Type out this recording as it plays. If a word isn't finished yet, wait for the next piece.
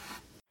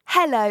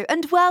Hello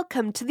and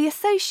welcome to the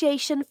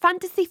Association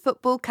Fantasy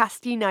Football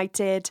Cast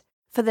United.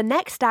 For the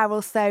next hour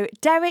or so,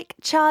 Derek,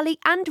 Charlie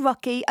and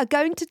Rocky are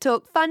going to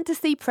talk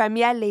Fantasy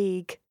Premier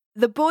League.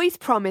 The boys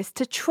promise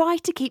to try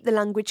to keep the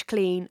language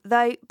clean,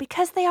 though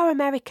because they are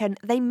American,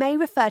 they may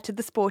refer to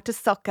the sport as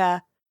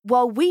soccer.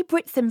 While we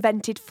Brits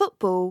invented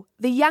football,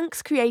 the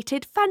Yanks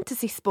created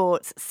fantasy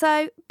sports,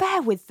 so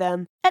bear with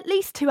them. At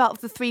least 2 out of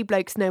the 3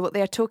 blokes know what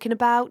they are talking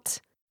about.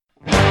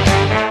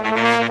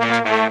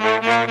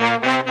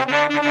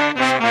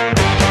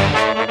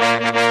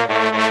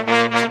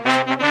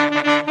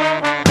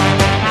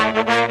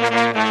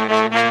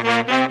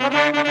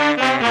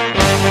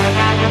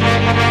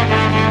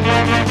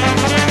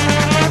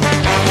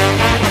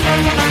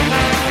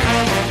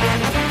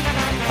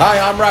 Hi,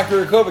 I'm Rocky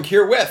Rakovic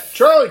here with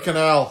Charlie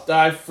Canal.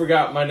 I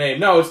forgot my name.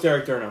 No, it's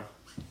Derek Durno.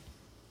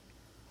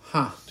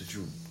 Huh. Did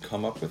you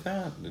come up with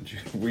that?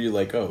 Were you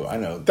like, oh, I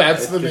know.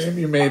 That's the name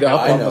you made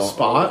up on the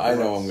spot? I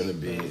know I'm going to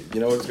be.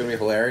 You know what's going to be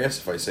hilarious?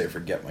 If I say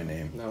forget my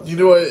name. No. You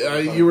know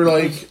what? You were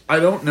like, I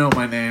don't know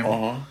my name.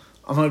 Uh-huh.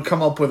 I'm going to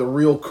come up with a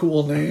real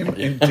cool name.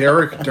 And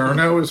Derek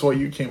Durno is what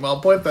you came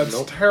up with?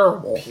 That's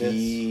terrible. It's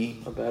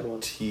a bad one.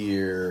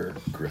 Tier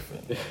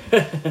Griffin.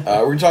 We're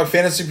going to talk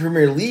Fantasy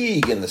Premier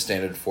League in the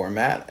standard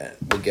format.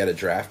 We'll get a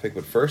draft pick,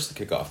 but first,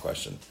 the kickoff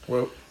question.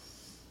 Woot.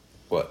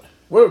 What?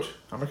 Woot.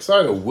 I'm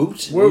excited. A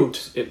woot?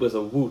 Woot. It was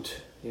a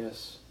woot.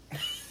 Yes.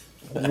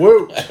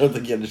 Woot. I don't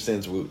think he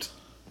understands woot.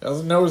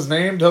 Doesn't know his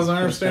name, doesn't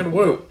understand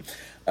Woot.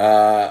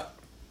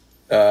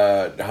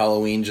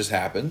 Halloween just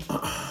happened.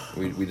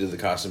 We did the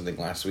costume thing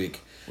last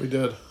week. We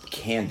did.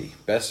 Candy.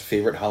 Best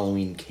favorite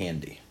Halloween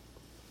candy.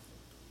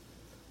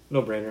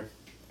 No brainer.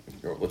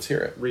 Let's hear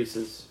it.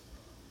 Reese's.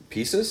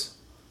 Pieces?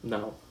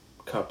 No.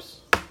 Cups.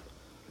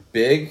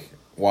 Big?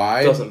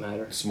 Wide? Doesn't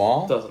matter.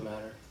 Small? Doesn't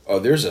matter. Oh,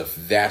 there's a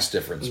vast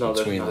difference No, there's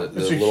between the not.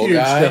 There's a little huge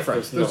guy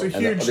difference. There's a and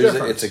huge there's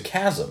difference. it's a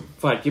chasm.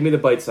 Fine, give me the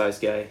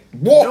bite-sized guy.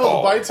 Whoa! No,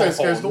 the bite-sized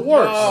guy's the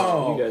worst.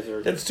 No. You guys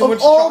are... That's too much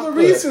Of all the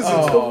chocolate. Reese's,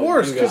 it's the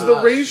worst you because the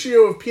guys. ratio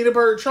of peanut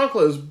butter to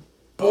chocolate is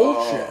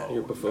bullshit.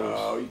 You're buffoons.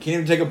 Oh, you can't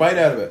even take a bite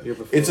out of it. You're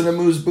buffoons. It's an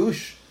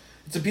amuse-bouche.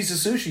 It's a piece of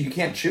sushi. You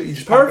can't chew. You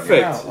just pop it in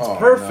your Perfect. mouth. It's Oh,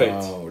 perfect.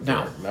 No, No.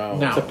 Derek, no.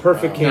 No. It's a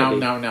perfect candy.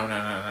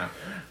 No.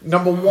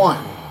 Number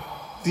one.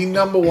 The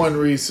number one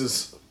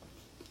Reese's.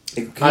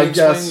 Can I you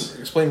guess-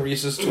 explain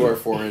Reese's to our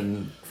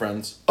foreign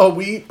friends? Oh,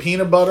 we eat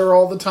peanut butter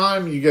all the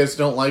time. You guys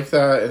don't like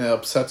that, and it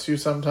upsets you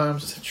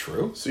sometimes. Is that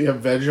true? So you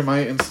have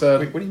Vegemite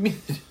instead. What do you mean?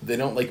 They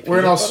don't like We're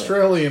in peanut butter?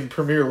 Australian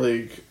Premier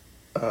League.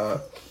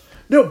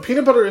 No,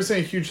 peanut butter isn't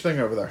a huge thing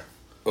over there.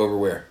 Over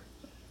where?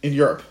 In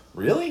Europe.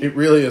 Really? It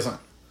really isn't.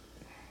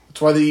 That's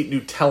why they eat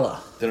Nutella.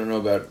 They don't know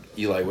about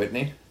Eli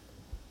Whitney?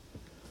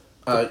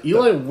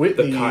 Eli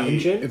Whitney cotton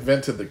gin?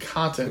 invented the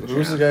cotton Who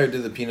was the gin. guy who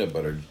did the peanut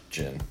butter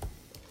gin?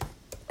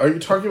 Are you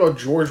talking about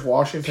George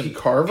Washington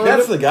Carver?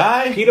 That's the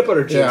guy? Peanut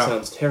butter gin Yeah.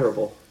 sounds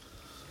terrible.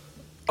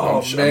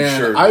 Oh, I'm man.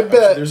 sure- I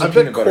bet there's a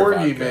peanut butter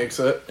Corgi vodka. makes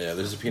it. Yeah,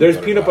 there's a peanut There's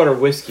butter peanut vodka. butter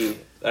whiskey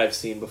I've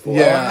seen before. Oh,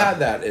 Yeah. I had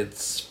that.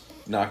 It's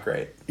not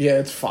great. Yeah,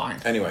 it's fine.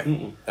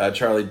 Anyway,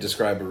 Charlie,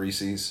 describe a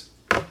Reese's.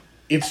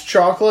 It's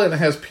chocolate and it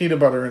has peanut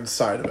butter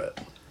inside of it.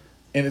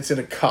 And it's in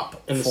a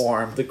cup And it's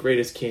form. the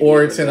greatest candy. Or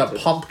ever it's in a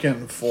invented.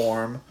 pumpkin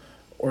form.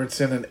 Or it's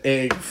in an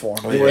egg form.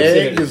 Oh, The yeah, it's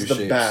egg in is two the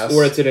shapes. best.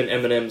 Or it's in an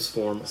M&M's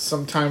form.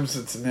 Sometimes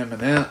it's an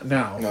M&M.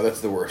 No. No, that's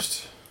the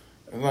worst.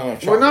 There's not enough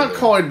We're chocolate not in it.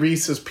 calling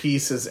Reese's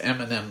Pieces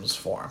M&M's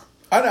form.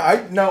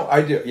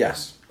 I do.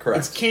 Yes, correct.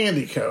 It's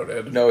candy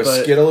coated. No, a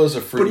but, Skittle is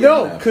a fruity But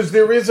no, M&M. because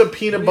there is a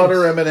peanut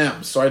butter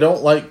M&M, so I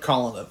don't like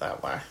calling it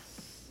that way.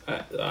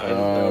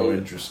 Oh,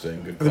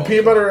 interesting. Good The call.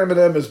 peanut butter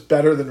M&M is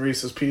better than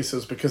Reese's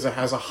Pieces because it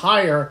has a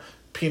higher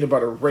peanut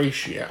butter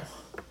ratio.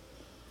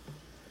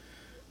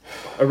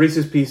 A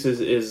Reese's Pieces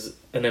is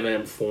an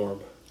M&M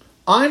form.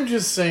 I'm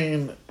just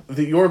saying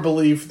that your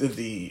belief that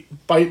the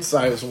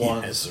bite-sized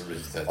ones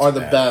Yes, that's are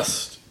the bad.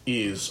 best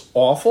is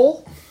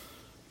awful.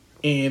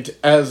 And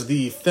as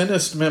the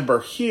thinnest member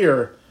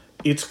here,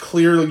 it's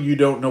clear you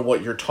don't know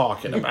what you're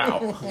talking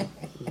about.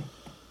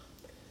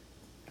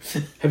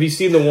 Have you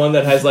seen the one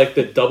that has like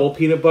the double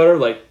peanut butter,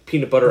 like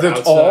peanut butter That's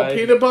outside? all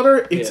peanut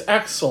butter. It's Yeah.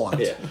 excellent.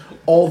 Yeah.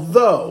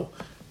 Although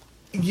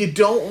you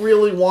don't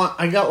really want.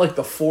 I got like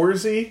the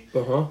 4Z,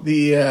 Uh-huh.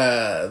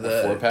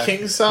 the four-pack?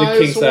 king size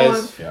king size,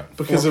 one, yeah.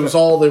 because it was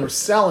all they were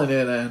selling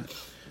it in.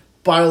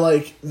 By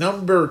like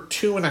number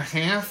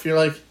 2.5, you're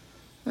like,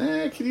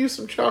 I could use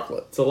some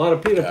chocolate. It's a lot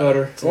of peanut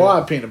butter. It's a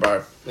lot of peanut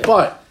butter,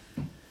 but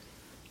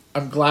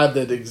I'm glad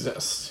that it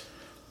exists.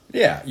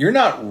 Yeah, you're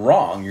not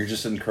wrong. You're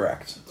just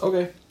incorrect.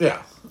 Okay.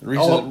 Yeah,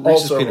 Reese's, Also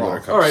Reese's peanut wrong. butter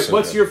cups. All right. so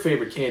What's good. your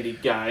favorite candy,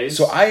 guys?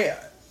 So I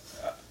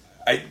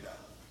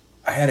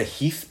had a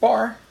Heath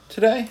bar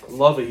today.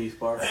 love a Heath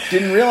bar.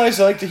 Didn't realize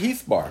I liked a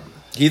Heath bar.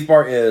 Heath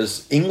bar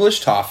is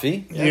English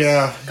toffee.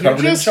 yeah.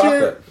 Covered in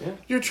chocolate.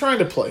 You're trying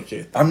to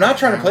placate. I'm not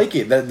trying to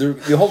placate.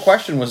 The whole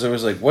question was, it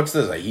was like, what's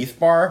this, a Heath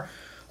bar?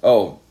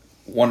 Oh,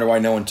 wonder why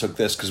no one took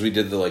this, because we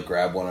did the like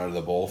grab one out of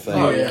the bowl thing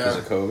Oh, yeah. because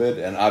of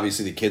COVID, and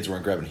obviously the kids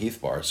weren't grabbing Heath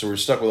bars, so we're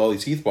stuck with all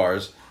these Heath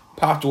bars.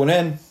 Popped one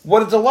in.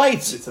 What a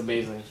delight! It's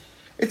amazing.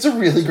 It's a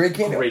really great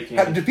candy. Great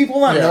candy. Do people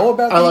not Yeah, know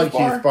about I like Heath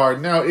Bar? Heath Bar.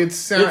 No,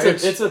 it's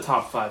It's a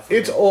top 5 for me.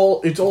 It's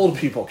old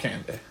people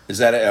candy. Is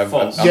that a...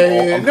 False.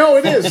 Yeah. No,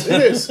 it is.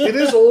 It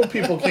is old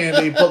people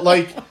candy, but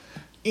like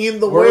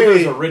in the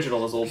Werther's way.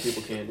 original is old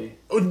people candy.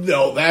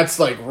 No, that's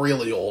like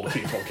really old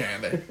people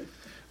candy.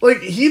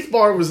 Like Heath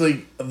Bar was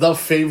like the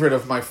favorite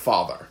of my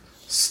father,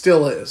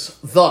 still is.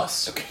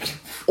 Thus,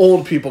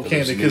 old people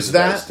candy because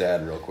His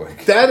dad, real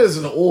quick. that is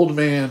an old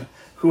man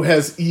who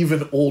has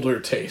even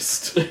older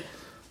taste.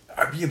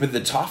 Yeah, but the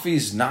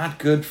toffee's not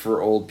good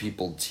for old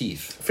people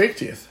teeth. Fake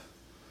teeth.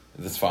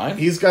 That's fine.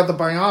 He's got the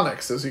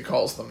bionics, as he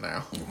calls them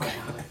now.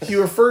 He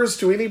refers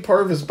to any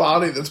part of his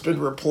body that's been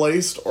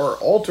replaced or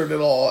altered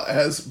at all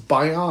as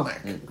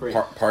bionic. Great.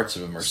 Parts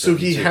of him are... So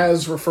he 72.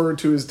 has referred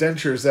to his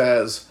dentures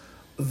as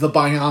the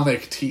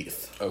bionic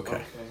teeth. Okay.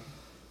 Okay.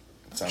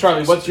 Sounds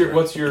Charlie, like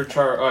what's your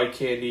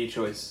candy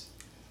choice?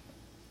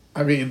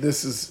 I mean,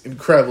 this is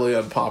incredibly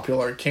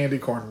unpopular. Candy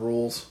corn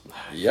rules.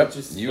 Yep,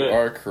 Just, you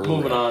are correct.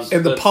 Moving on.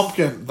 And the That's-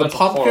 pumpkin that's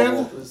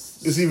horrible.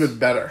 is even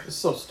better. It's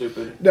so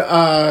stupid.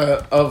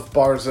 Of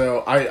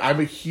Barzo, I'm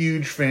a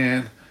huge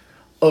fan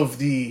of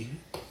the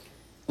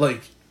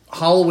like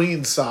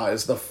Halloween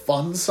size, the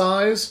fun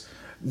size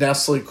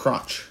Nestle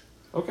Crunch,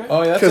 Okay.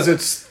 Oh, yeah, because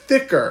it's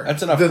thicker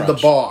that's enough than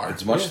crunch. the bar.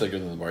 It's much thicker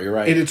than the bar. You're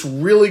right. And it's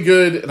really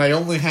good, and I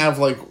only have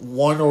like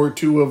 1 or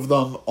 2 of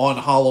them on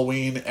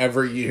Halloween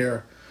every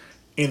year.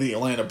 And the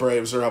Atlanta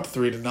Braves are up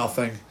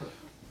 3-0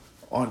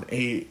 on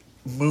a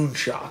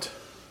moonshot.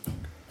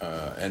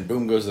 And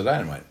boom goes the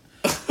dynamite.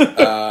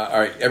 All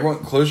right, everyone,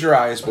 close your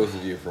eyes, both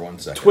of you, for 1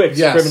 second. Twix,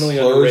 Yes. criminally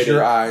Close underrated.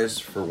 your eyes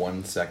for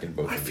 1 second,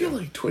 both I of feel you.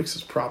 like Twix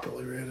is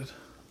properly rated.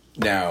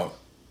 Now,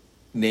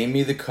 name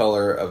me the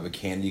color of a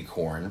candy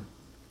corn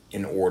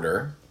in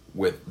order,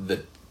 with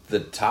the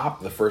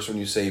top, the first one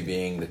you say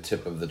being the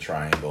tip of the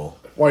triangle.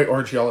 White,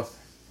 orange, yellow.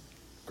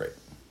 Great.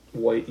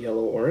 White,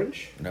 yellow,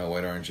 orange. No,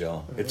 white, orange,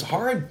 yellow. It's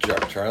hard,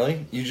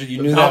 Charlie.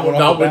 You knew that one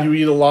Not off the when bat? you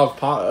eat a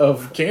lot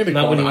of candy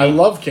Not corn. when you I eat,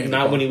 love candy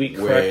Not corn. when you eat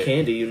crack Wait.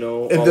 candy, you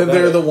know. And all then about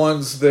they're it. the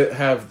ones that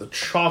have the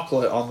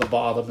chocolate on the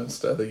bottom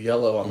instead of the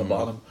yellow Mm-hmm. on the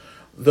bottom.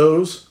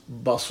 Those,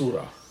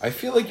 basura. I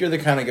feel like you're the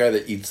kind of guy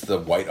that eats the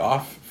white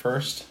off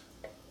first.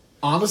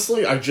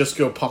 Honestly, I just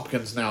go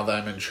pumpkins now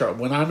that I'm in charge.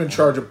 When I'm in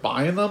charge of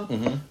buying them,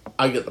 Mm-hmm.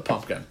 I get the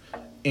pumpkin.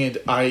 And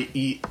I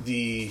eat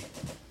the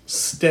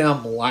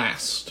stem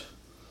last.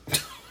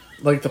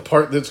 Like the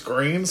part that's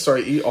green, so I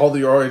eat all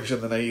the orange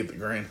and then I eat the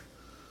green.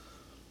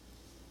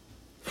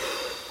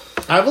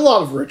 I have a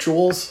lot of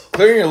rituals.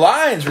 Clearing your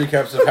lines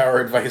recaps of how our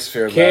advice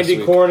fared last Candy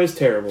week. corn is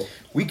terrible.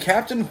 We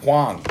Captain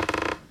Huang.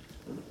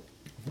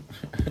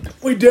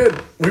 We did.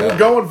 We were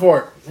going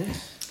for it.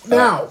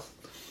 Now,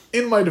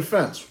 in my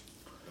defense,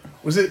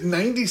 was it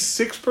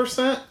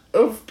 96%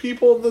 of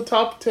people in the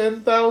top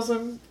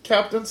 10,000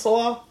 Captain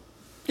Salah?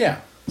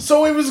 Yeah.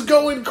 So it was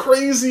going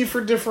crazy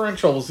for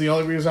differential. Was the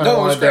only reason I No, it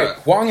wanted was great. that.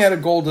 Huang had a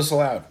goal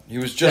disallowed. He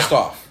was just Yeah.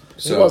 off.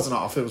 So It wasn't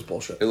off. It was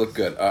bullshit. It looked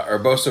good.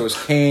 Urboso was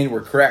Kane.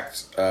 We're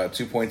correct.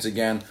 2 points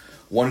again.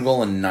 1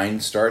 goal and 9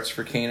 starts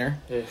for Kaner.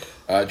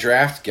 Ugh.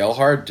 Draft,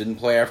 Gelhard didn't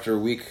play after a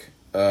week.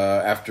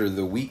 After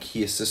the week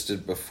he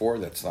assisted before.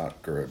 That's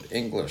not good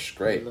English.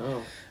 Great.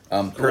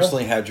 No.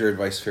 Personally, had your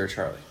advice fair,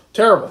 Charlie.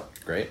 Terrible.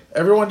 Great.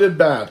 Everyone did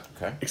bad.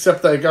 Okay.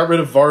 Except that I got rid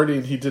of Vardy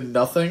and he did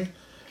nothing.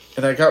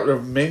 And I got rid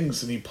of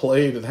Mings and he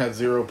played and had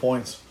 0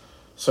 points.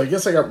 So I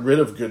guess I got rid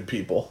of good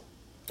people.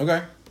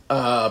 Okay.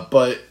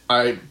 But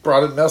I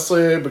brought in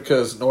Nestle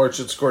because Norwich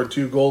had scored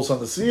 2 goals on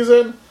the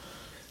season.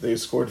 They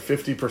scored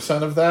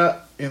 50% of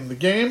that in the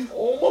game.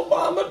 Oh,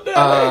 my mama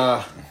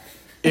daddy.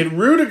 And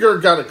Rudiger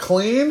got it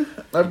clean.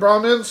 I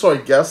brought him in, so I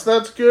guess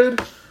that's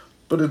good.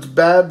 But it's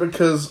bad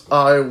because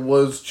I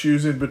was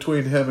choosing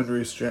between him and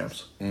Reece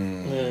James.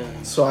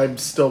 So I'm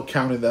still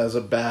counting that as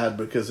a bad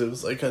because it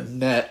was like a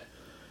net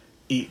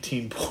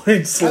 18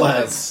 points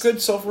less.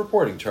 Good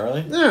self-reporting,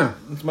 Charlie. Yeah,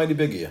 It's mighty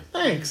big of you.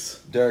 thanks.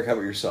 Derek, how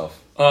about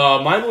yourself?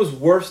 Mine was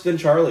worse than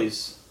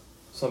Charlie's,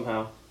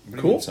 somehow. What do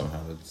you Cool. mean somehow.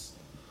 That's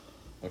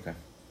okay.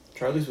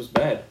 Charlie's was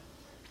bad.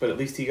 But at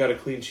least he got a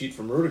clean sheet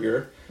from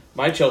Rudiger.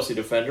 My Chelsea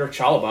defender,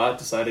 Chalobah,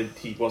 decided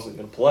he wasn't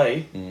going to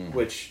play,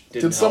 which didn't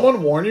Did help.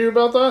 someone warn you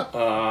about that?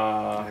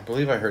 I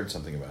believe I heard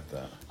something about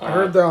that. I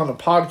heard that on a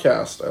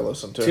podcast I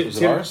listened to.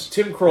 Was it ours?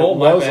 Tim Kroll, It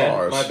my was bad.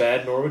 ours. My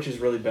bad. Norwich is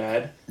really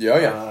bad. Yeah,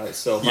 yeah.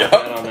 So my Yep.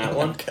 bad on that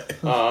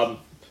one.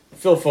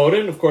 Phil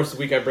Foden, of course, the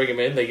week I bring him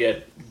in, they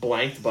get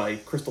blanked by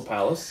Crystal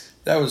Palace.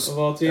 That was Of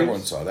all teams?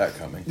 everyone saw that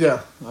coming.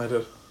 Yeah, I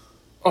did.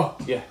 Oh,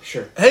 yeah,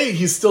 sure. Hey,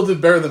 he still did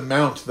better than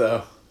Mount,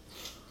 though.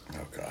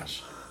 Oh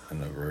gosh.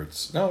 And the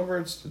Verts. No,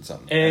 Verts did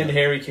something. And Yeah.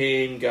 Harry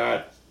Kane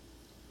got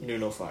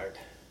Nuno fired.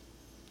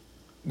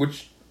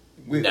 Which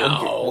we'll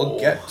No.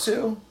 get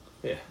to.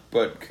 Yeah.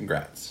 But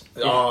congrats.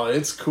 Oh,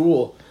 it's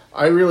cool.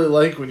 I really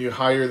like when you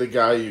hire the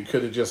guy you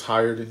could have just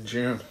hired in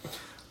June.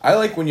 I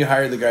like when you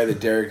hire the guy that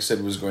Derek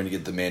said was going to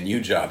get the Man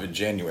U job in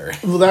January.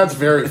 Well, that's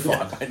very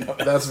fun. I know.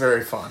 That's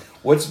very fun.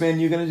 What's Man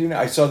U going to do now?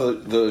 I saw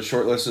the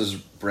short list is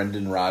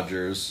Brendan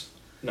Rodgers.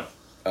 No.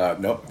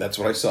 Nope, that's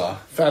what I saw.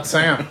 Fat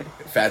Sam.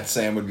 Fat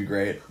Sam would be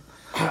great.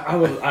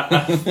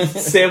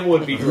 Sam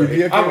would be great.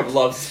 be okay I would with-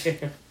 love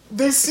Sam.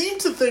 They seem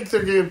to think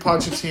they're getting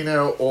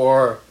Pochettino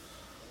or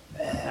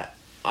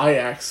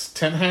Ajax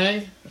Ten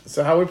Hag. Is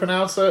that how we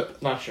pronounce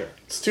it? Not sure.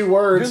 It's 2 You're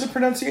words. the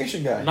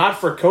pronunciation guy. Not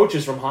for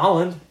coaches from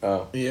Holland.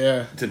 Oh,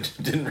 Yeah.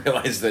 didn't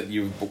realize that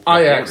you.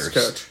 Ajax orders.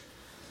 coach.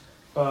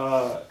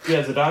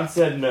 Yeah, Zidane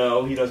said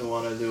no. He doesn't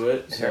want to do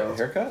it. So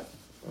Haircut?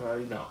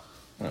 no,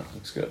 Oh,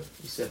 looks good.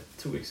 he said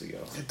 2 weeks ago.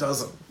 It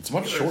doesn't. It's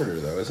much shorter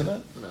though, isn't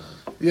it? No.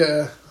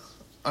 Yeah.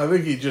 I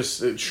think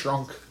it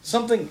shrunk.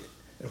 Something.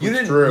 It You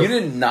withdrew.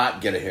 did not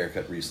get a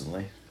haircut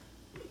recently.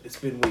 It's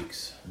been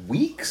weeks.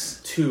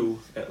 Weeks? 2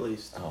 at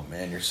least. Oh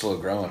man, you're slow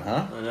growing,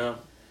 huh? I know.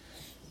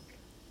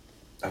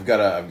 I've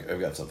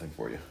got something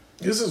for you.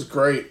 This is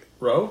great.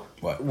 Row?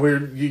 What? You're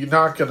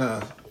not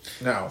gonna.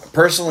 No.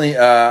 Personally,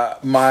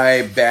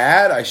 my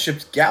bad. I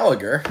shipped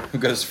Gallagher, who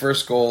got his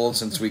first goal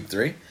since week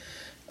 3.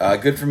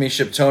 Good for me.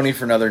 Shipped Tony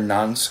for another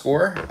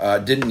non-score.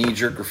 Didn't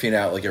knee-jerk Rafinha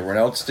out like everyone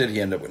else did.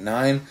 He ended up with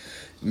 9.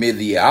 Made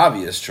the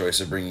obvious choice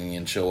of bringing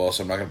in Chilwell,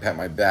 so I'm not going to pat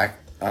my back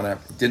on it.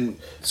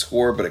 Didn't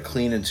score, but a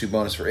clean and 2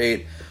 bonus for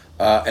 8.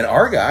 And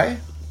our guy,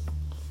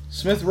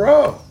 Smith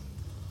Rowe.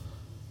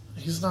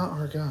 He's not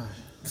our guy.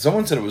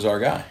 Someone said it was our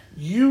guy.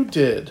 You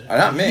did.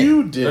 Not me.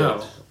 You did.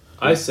 No.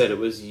 I said it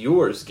was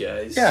yours,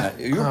 guys. Yeah,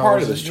 you were Oh,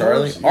 part of was this, it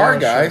Charlie. yours? Our Yeah,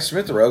 guy, sure.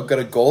 Smith Rowe, got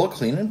a goal, a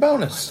clean, and I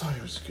bonus. thought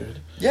he was good.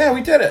 Yeah,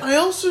 we did it. I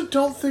also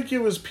don't think it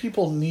was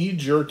people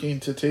knee-jerking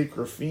to take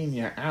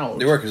Rafinha out.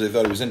 They were because they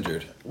thought he was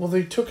injured. Well,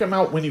 they took him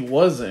out when he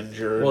was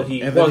injured. Well,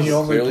 he and then he was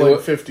only clearly played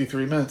wa-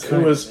 53 minutes. It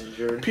Kind of was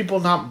injured. people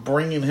not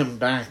bringing him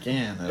back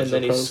in. And as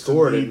then he opposed to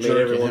scored and made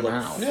knee-jerking everyone him look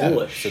out. Yeah. Yeah,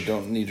 Foolish. so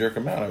don't knee jerk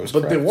him out. I was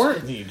But they correct.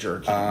 weren't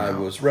knee-jerking him I out.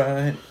 was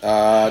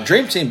right.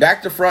 Dream Team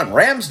back to front.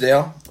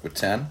 Ramsdale with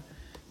 10.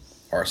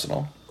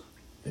 Arsenal.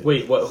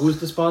 Wait, what?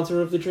 Who's the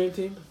sponsor of the Dream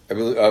Team? I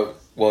believe.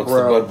 Well, it's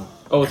Bro. the Bud.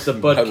 Oh, it's the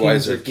Bud Kings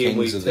Budweiser of Game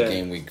Week of 10. the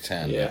Game Week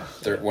 10. Yeah.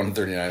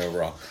 139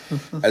 overall.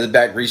 At the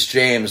back, Reece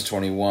James,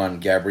 21.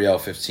 Gabrielle,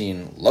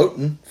 15.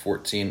 Lowton,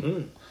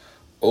 14.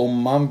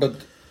 Omamba.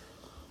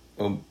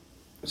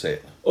 Say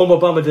it.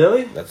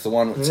 Omabamidele? That's the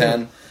one with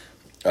 10.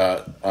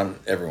 On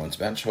everyone's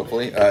bench,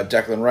 hopefully.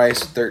 Declan Rice,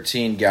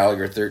 13.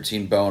 Gallagher,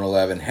 13. Bowen,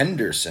 11.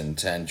 Henderson,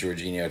 10.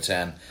 Jorginho,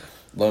 10.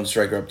 Lone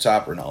striker up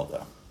top,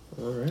 Ronaldo.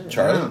 All right.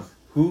 Charlie, Yeah.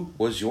 who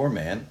was your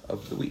man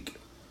of the week?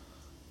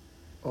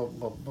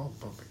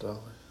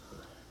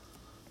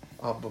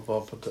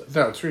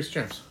 No, it's Reece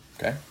James.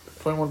 Okay.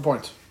 21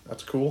 points.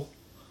 That's cool.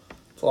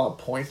 It's a lot of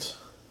points.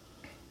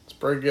 It's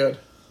very good.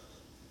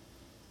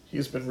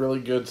 He's been really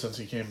good since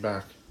he came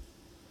back.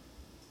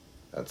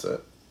 That's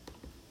it.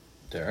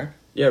 Derek?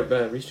 Yeah,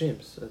 Reece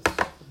James.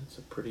 That's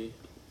a pretty...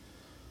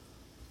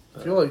 I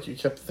feel like you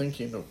kept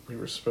thinking that we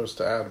were supposed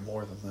to add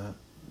more than that.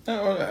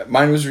 No,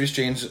 mine was Reece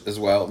James as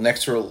well.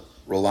 Next to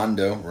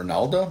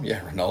Ronaldo?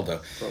 Yeah,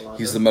 Ronaldo. Rolando.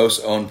 He's the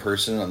most owned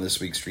person on this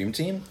week's Dream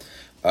Team.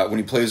 When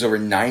he plays over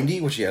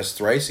 90, which he has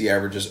thrice, he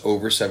averages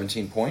over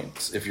 17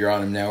 points. If you're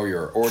on him now,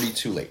 you're already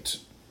too late.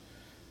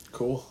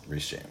 Cool.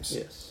 Reece James.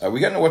 Yes. We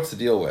got to know what's the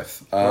deal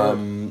with.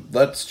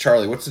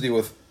 Charlie, what's the deal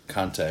with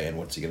Conte and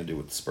what's he going to do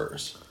with the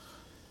Spurs?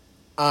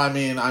 I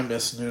mean, I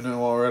miss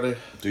Nuno already.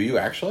 Do you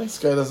actually? This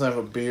guy doesn't have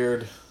a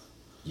beard.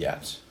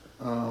 Yet.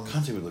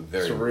 Conte would look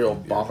very It's a real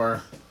weird.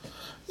 bummer.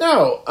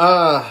 No,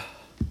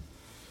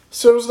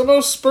 so it was the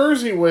most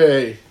Spursy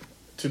way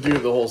to do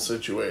the whole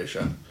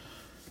situation.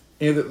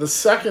 And the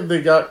second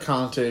they got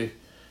Conte,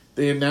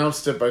 they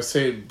announced it by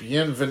saying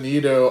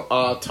Bienvenido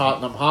a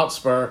Tottenham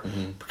Hotspur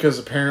because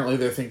apparently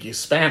they think he's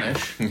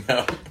Spanish.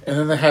 No. And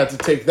then they had to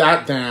take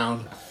that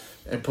down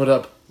and put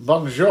up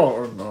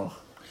Buongiorno.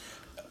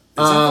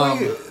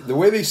 The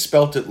way they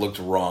spelt it looked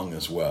wrong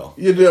as well.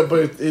 You know,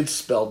 but it's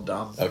spelled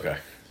dumb. Okay.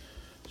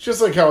 It's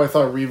just like how I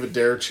thought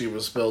Arrivederci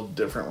was spelled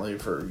differently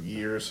for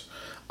years.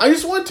 I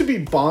just want it to be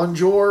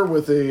Bonjour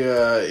with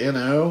a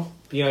N-O.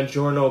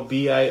 Buongiorno,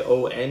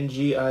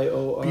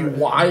 Biongio.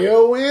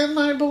 B-Y-O-N,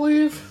 I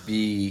believe.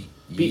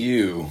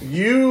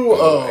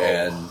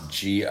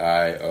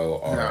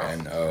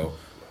 U-O-N-G-I-O-R-N-O.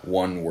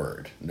 One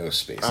word. No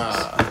spaces.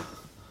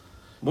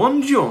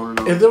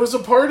 Buongiorno. And there was a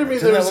part of me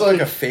Doesn't that that was look like,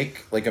 like a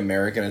fake, like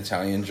American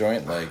Italian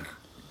joint? Like,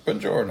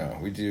 buongiorno.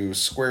 We do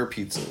square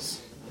pizzas.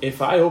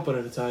 If I open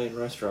an Italian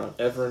restaurant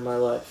ever in my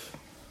life,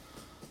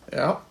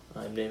 yeah.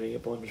 I'm naming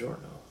it Buongiorno.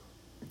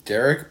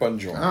 Derek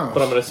Buongiorno. Oh.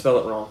 But I'm going to spell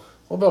it wrong.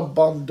 What about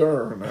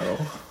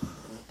Bondurno?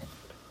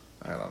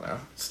 I don't know.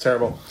 It's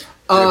terrible.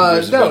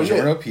 There's a No,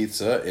 Buongiorno yeah.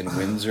 pizza in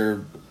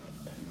Windsor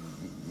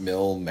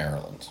Mill,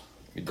 Maryland.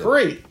 We did.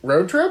 Great.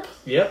 Road trip?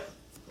 Yep.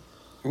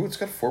 Ooh, it's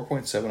got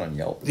 4.7 on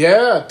Yelp.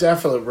 Yeah,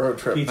 definitely road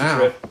trip Pizza now.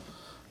 trip.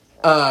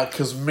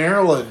 Because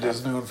Maryland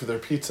is known for their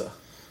pizza.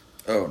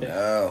 Oh,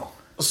 no.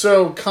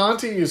 So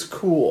Conti is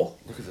cool.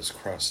 Look at this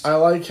crust. I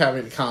like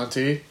having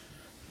Conti.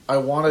 I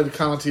wanted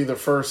Conti the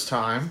first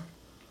time.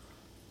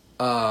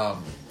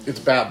 It's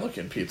bad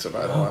looking pizza,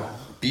 by the way.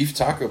 Beef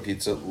taco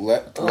pizza,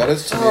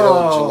 lettuce, tomato,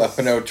 Oh.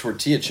 jalapeno,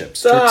 tortilla chips.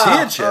 Stop.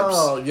 Tortilla chips?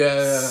 Oh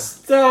yeah,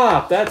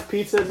 Stop. That's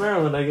pizza in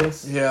Maryland, I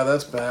guess. yeah,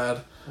 that's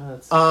bad.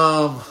 That's...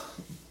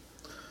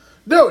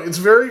 No, it's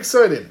very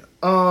exciting.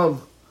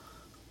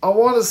 I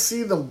want to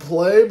see them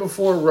play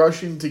before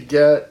rushing to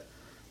get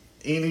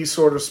any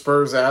sort of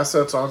Spurs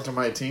assets onto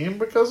my team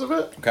because of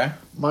it. Okay.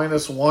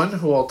 -1,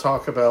 who I'll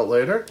talk about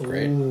later.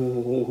 Great.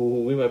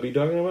 Ooh, we might be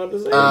talking about the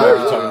same.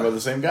 We're talking about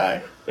the same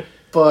guy.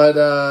 But,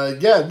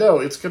 yeah, no,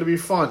 it's going to be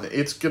fun.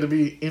 It's going to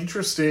be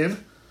interesting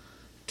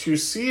to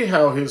see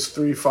how his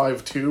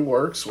 3-5-2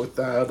 works with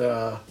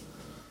that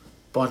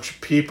bunch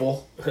of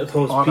people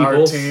those on our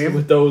peoples, team.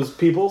 with those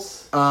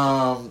peoples.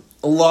 A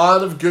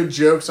lot of good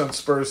jokes on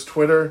Spurs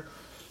Twitter,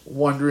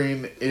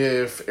 wondering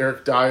if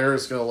Eric Dyer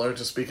is going to learn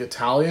to speak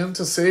Italian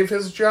to save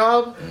his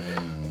job,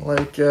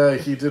 like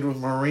he did with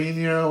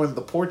Mourinho and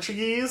the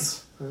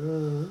Portuguese.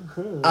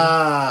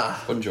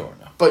 Buongiorno.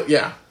 But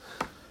yeah,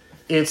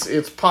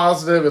 it's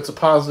positive. It's a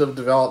positive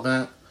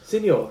development.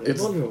 Signore,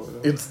 It's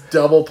it's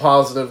double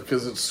positive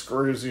because it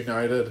screws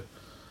United.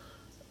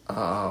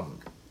 I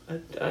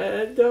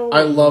don't.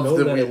 I love know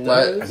that we it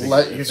let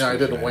does.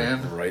 United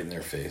win. right in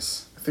their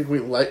face. I think we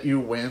let you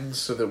win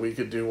so that we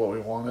could do what we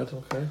wanted.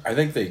 Okay. I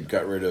think they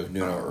got rid of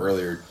Nuno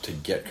earlier to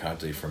get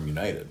Conte from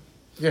United.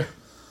 Yeah.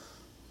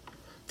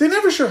 They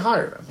never should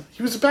hire him.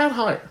 He was a bad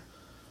hire.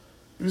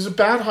 He was a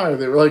bad hire.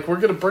 They were like, we're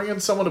going to bring in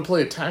someone to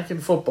play attacking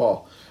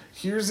football.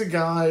 Here's a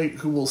guy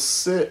who will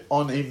sit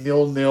on a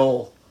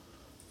 0-0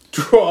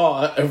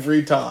 draw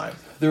every time.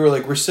 They were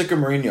like, we're sick of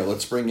Mourinho.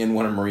 Let's bring in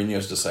one of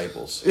Mourinho's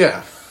disciples.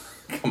 Yeah.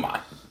 Come on.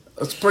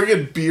 Let's bring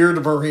in beer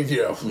to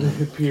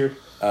Mourinho. Pierre.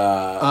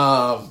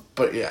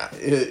 But yeah,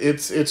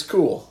 it's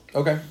cool.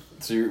 Okay.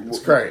 So It's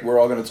great. We're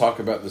all going to talk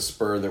about the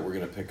spur that we're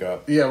going to pick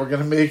up. Yeah, we're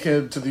going to make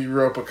it to the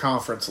Europa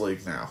Conference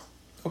League now.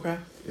 Okay.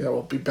 Yeah,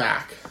 we'll be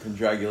back.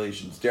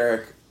 Congratulations.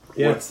 Derek,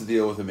 Yeah. what's the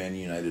deal with the Man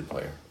United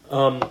player?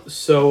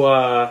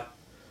 So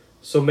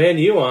Man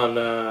U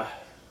on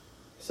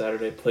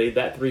Saturday played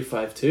that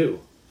 3-5-2,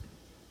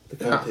 the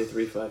Conte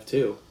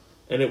 3-5-2,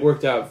 and it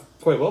worked out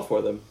quite well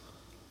for them.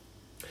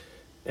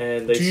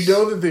 And they Do you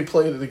know that they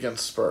played it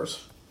against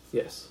Spurs?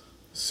 Yes.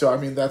 So, I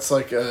mean, that's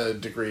like a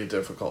degree of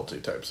difficulty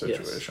type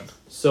situation.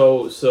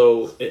 So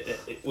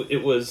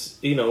it was,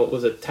 you know, it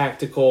was a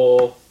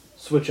tactical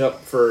switch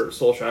up for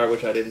Solskjaer,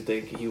 which I didn't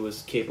think he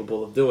was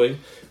capable of doing,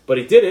 but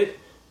he did it.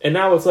 And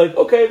now it's like,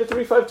 okay, the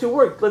 3-5-2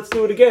 worked. Let's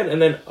do it again.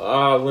 And then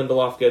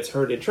Lindelof gets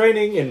hurt in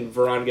training, and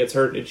Varane gets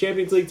hurt in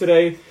Champions League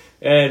today,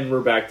 and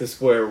we're back to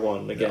square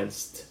one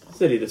against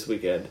City this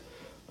weekend.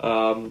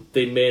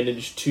 They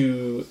managed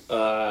to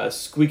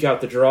squeak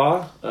out the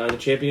draw in the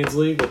Champions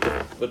League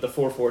with the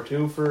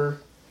 4-4-2 for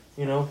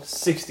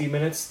 60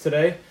 minutes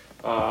today,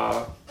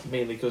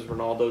 mainly because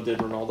Ronaldo did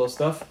Ronaldo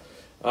stuff.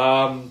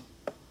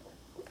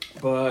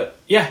 But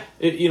yeah,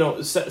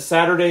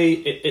 Saturday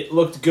it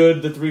looked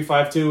good. The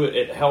 3-5-2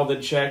 it held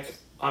in check.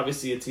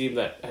 Obviously, a team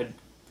that had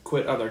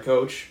quit on their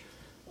coach,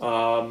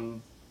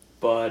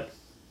 but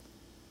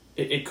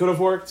it could have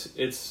worked.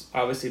 It's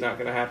obviously not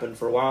going to happen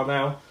for a while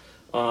now.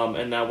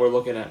 And now we're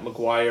looking at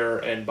Maguire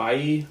and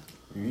Bailly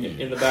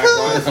in the back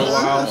line for a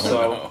while.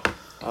 So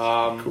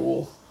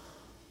Cool.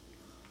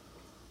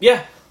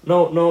 Yeah,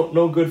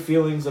 no good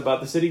feelings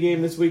about the City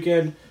game this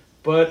weekend.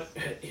 But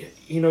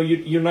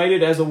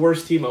United as a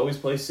worst team always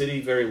plays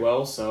City very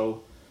well.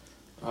 So,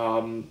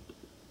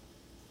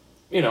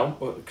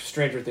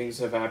 stranger things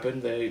have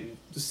happened.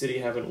 The City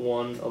haven't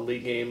won a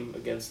league game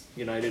against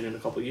United in a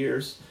couple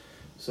years.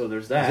 So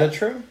there's that. Is that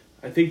true?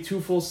 I think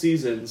 2 full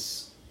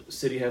seasons,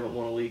 City haven't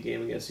won a league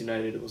game against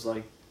United. It was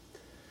like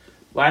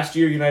last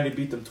year United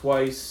beat them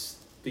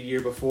twice. The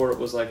year before it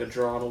was like a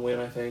draw and a win,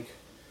 I think.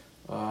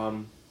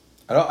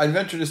 I'd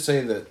venture to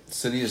say that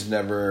City has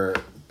never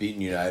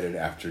beaten United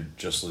after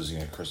just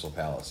losing at Crystal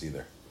Palace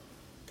either.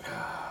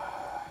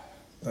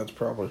 That's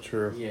probably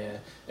true. Yeah,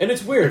 and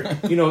it's weird.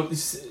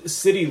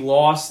 City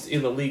lost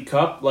in the League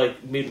Cup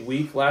like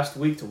midweek last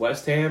week to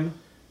West Ham.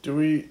 Do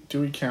we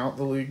count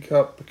the League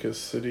Cup because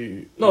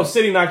City? No,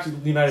 City knocked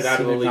United out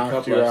of the City League knocked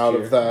Cup you last out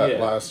year. of that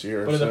Yeah. last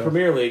year. But in the so.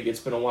 Premier League, it's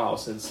been a while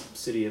since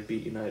City have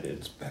beat United.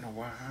 It's been a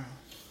while.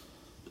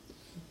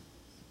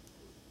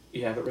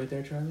 You have it right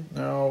there, Charlie?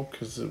 No,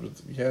 because you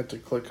had to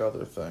click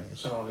other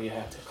things. Oh, you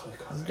have to click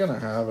on I'm it. gonna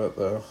have it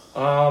though.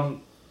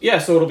 Yeah,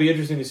 so it'll be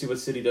interesting to see what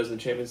City does in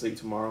the Champions League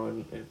tomorrow,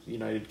 and if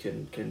United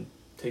can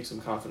take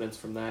some confidence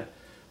from that.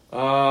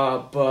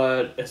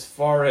 But as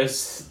far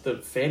as the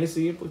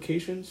fantasy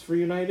implications for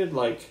United,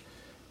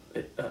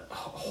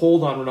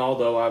 hold on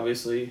Ronaldo,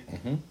 obviously.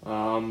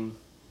 Mm-hmm.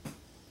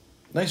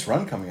 Nice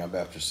run coming up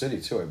after City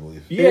too, I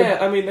believe. Yeah,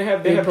 I mean they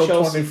have April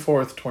Chelsea.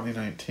 24th,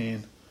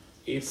 2019.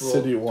 April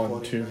City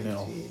won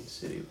 2019.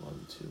 City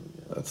won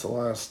 2-0. That's the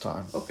last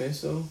time. Okay,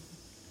 so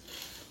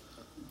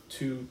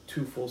two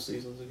full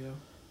seasons ago.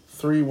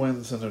 3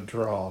 wins and a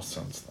draw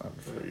since then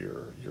for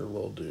your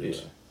little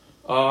dudes.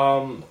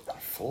 Yeah.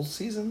 Full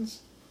seasons?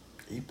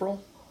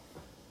 April?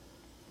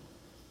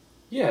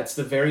 Yeah, it's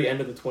the very end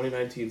of the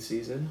 2019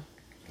 season.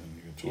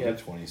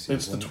 2020 season.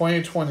 It's the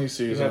 2020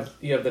 season.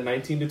 You have the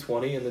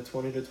 19-20 and the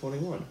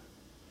 20-21.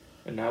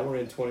 And now we're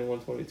in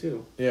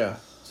 21-22. Yeah.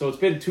 So it's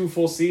been 2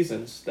 full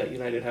seasons that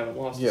United haven't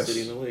lost Yes. to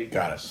City in the league.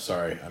 Got it.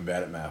 Sorry, I'm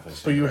bad at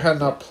math. But you had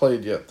not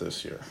played yet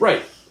this year.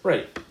 Right.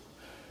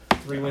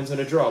 3 wins and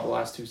a draw the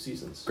last 2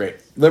 seasons. Great.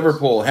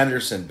 Liverpool,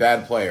 Henderson,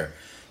 bad player.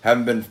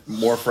 Haven't been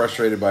more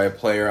frustrated by a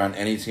player on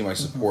any team I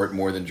support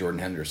more than Jordan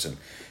Henderson.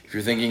 If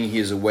you're thinking he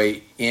is a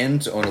way in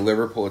to own a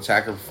Liverpool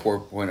attacker for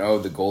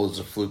 4.0, the goal is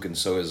a fluke and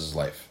so is his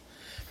life.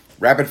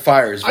 Rapid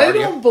fire is I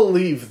don't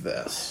believe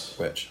this.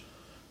 Which?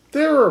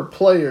 There are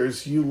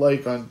players you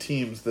like on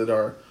teams that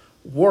are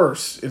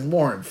worse and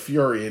more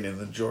infuriating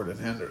than Jordan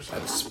Henderson.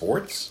 At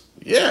sports?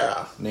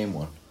 Yeah. Name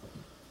one.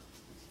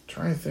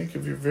 Trying to think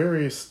of your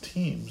various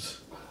teams.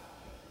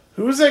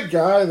 Who was that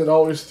guy that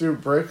always threw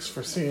bricks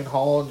for seeing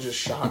Holland just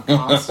shot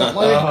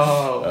constantly?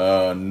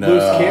 Oh, no.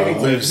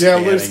 Loose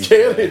Cannington. Loose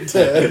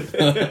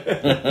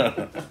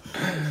Cannington.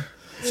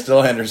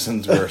 Still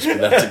Henderson's worst,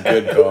 but that's a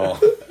good call.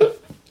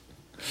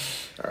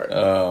 All right.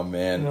 Oh,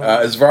 man.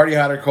 Is Vardy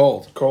hot or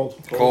cold? Cold.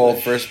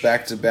 Cold. First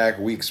back-to-back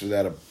weeks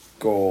without a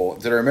goal.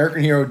 Did our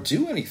American hero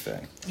do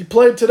anything? He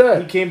played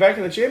today. He came back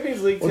in the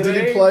Champions League Well, today.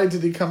 did he play?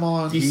 Did he come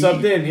on? He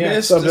subbed in, yeah.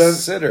 Missed Subbed a in?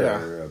 sitter,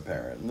 Yeah.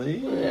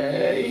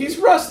 apparently. He's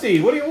rusty.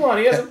 What do you want?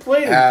 He hasn't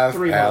played in Have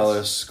 3 Palace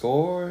months.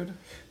 scored.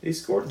 They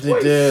scored They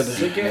twice did.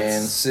 against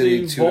Man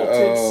City the vaulted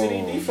 2-0.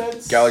 City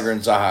defense. Gallagher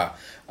and Zaha.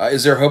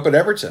 Is there hope at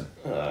Everton?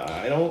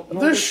 I don't know.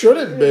 There if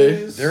shouldn't there be.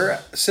 is. They're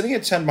sitting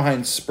at 10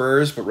 behind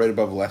Spurs, but right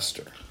above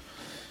Leicester.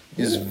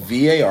 Is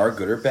VAR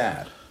good or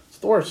bad? It's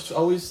the worst. It's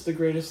always the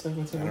greatest thing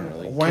that's ever don't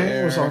happened. really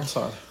Wang was care.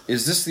 onside.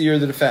 Is this the year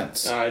of the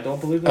defense? I don't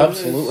believe that.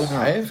 Absolutely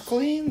not. 5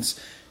 cleans?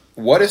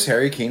 What is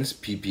Harry Kane's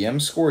PPM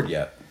scored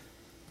yet?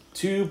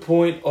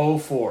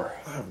 2.04.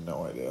 I have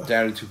no idea.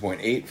 Down to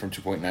 2.8 from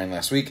 2.9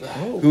 last week.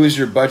 Oh. Who is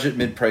your budget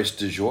mid-price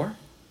du jour?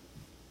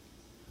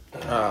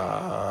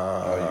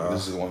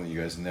 This is the one that you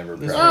guys never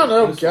This I grab. don't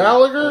know. This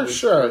Gallagher? one-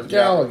 Sure.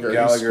 Gallagher. He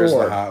Gallagher's the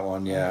scored. hot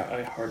one, yeah.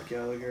 I heart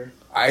Gallagher.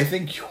 I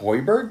think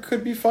Højbjerg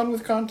could be fun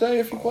with Conte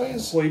if he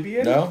plays.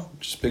 Højbjerg? No?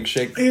 Just big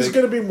shake. He's big-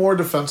 going to be more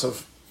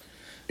defensive,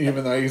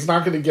 even though he's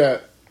not going to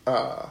get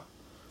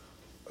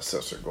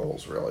assists or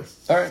goals, really.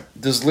 All right.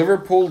 Does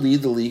Liverpool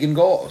lead the league in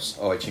goals?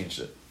 Oh, I changed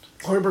it.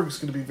 Højbjerg's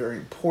going to be a very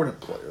important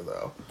player,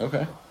 though.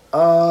 Okay.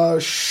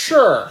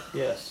 Sure.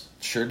 Yes.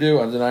 Sure do,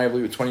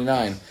 undeniably with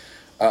 29.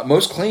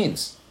 Most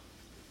cleans.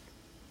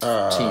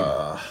 Team.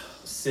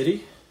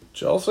 City?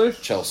 Chelsea?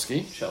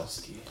 Chelsea,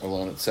 Chelsea.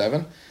 alone at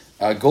 7.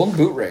 Golden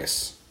Boot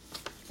race.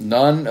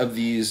 None of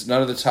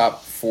the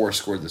top 4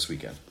 scored this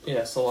weekend.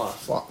 Yeah, Salah.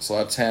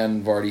 Salah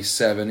 10, Vardy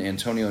 7,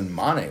 Antonio and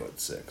Mane with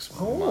 6.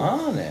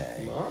 Mane.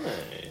 Mane.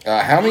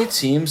 How many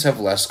teams have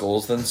less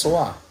goals than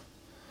Salah?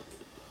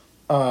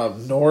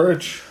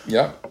 Norwich?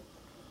 Yep.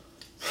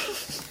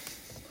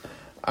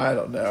 I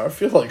don't know. I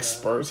feel like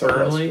Spurs have less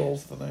Burnley?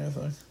 goals than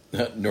anything.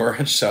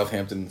 Norwich,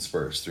 Southampton, and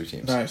Spurs. 3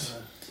 teams. Nice.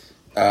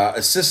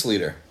 Assist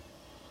leader.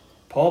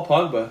 Paul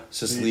Pogba.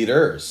 Assist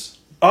leaders.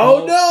 Oh,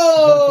 Paul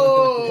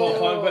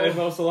no! Pogba and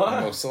Mo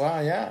Salah. Mo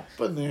Salah, yeah.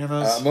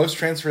 Bananas. Most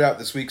transferred out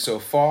this week so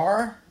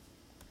far.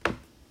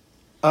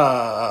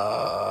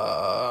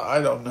 I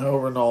don't know.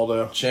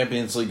 Ronaldo.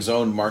 Champions League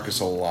zone Marcus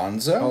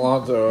Alonso.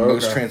 Alonso,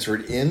 Most okay.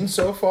 transferred in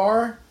so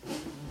far.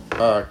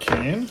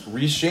 Kane?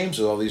 Reece James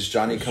with all these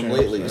Johnny come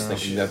latelys James, yeah.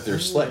 thinking that they're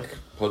slick,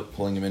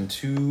 pulling him in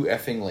too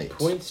effing late.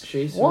 Points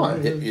chasing. Why?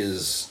 It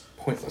is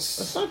pointless.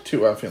 That's not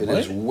too effing It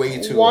late. is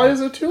way too Why late.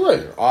 is it too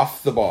late?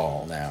 Off the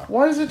ball now.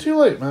 Why is it too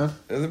late, man?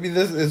 I mean,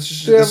 it's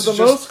just, They have this the is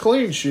most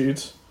clean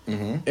sheets,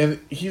 Mm-hmm. and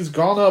he's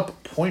gone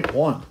up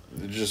 0.1.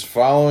 just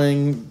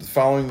following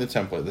the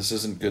template. This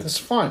isn't good. That's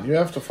fine. You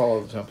have to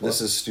follow the template.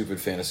 This is stupid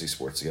fantasy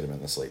sports to get him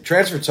in this late.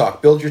 Transfer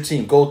talk. Build your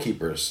team.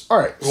 Goalkeepers. All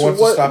right. Who So wants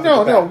to what? stop at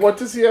No, the no. back? What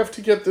does he have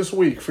to get this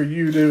week for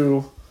you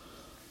to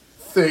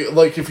think?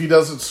 Like, if he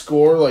doesn't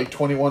score like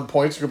 21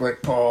 points, you're gonna be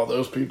like, oh,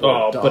 those people Oh,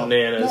 are dumb.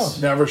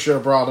 bananas. Never should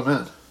have brought him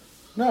in.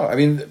 No, I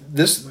mean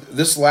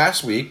this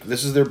last week.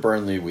 This is their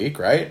Burnley week,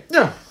 right?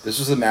 Yeah. This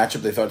was the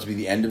matchup they thought to be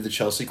the end of the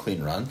Chelsea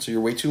clean run. So you're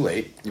way too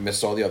late. You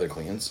missed all the other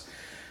cleans.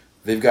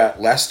 They've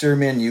got Leicester,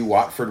 Man U,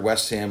 Watford,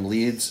 West Ham,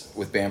 Leeds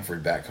with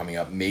Bamford back coming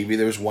up. Maybe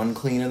there's one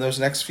clean in those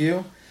next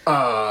few.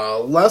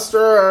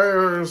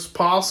 Leicester is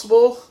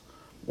possible.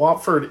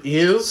 Watford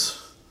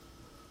is.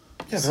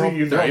 Yeah, So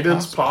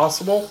United's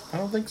possible. I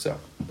don't think so.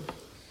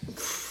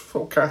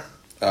 Okay.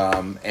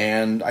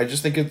 And I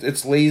just think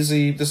it's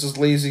lazy. This is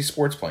lazy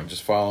sports playing,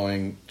 just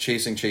following,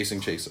 chasing.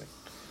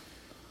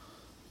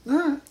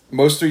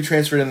 Most 3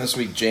 transferred in this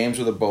week: James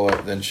with a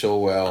bullet, then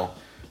Chilwell,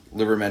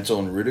 Livermental,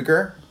 and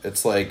Rudiger.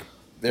 It's like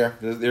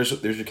there's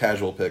your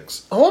casual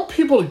picks. I want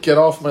people to get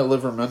off my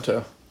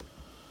Livermento.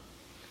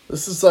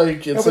 This is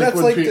like No, it's but like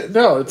that's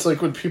when like it's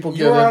like when people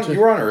You get were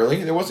into. on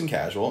early. It wasn't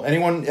casual.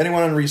 Anyone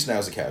on Reese now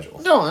is a casual.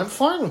 No, I'm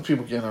fine with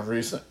people getting on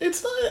recent.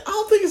 It's not. I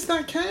don't think it's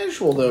that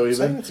casual though. I'm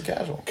saying Even it's a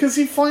casual. because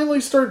he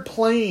finally started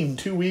playing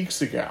 2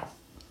 weeks ago.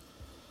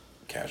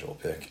 Casual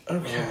pick.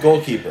 Okay.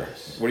 Goalkeeper.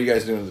 What are you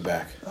guys doing in the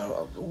back?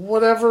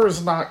 Whatever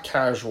is not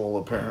casual.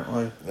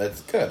 Apparently,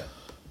 That's good.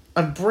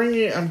 I'm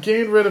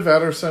getting rid of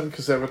Ederson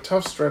because they have a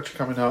tough stretch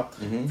coming up.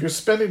 Mm-hmm. If you're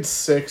spending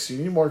 6, you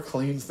need more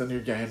cleans than you're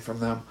getting from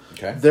them.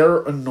 Okay.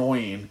 They're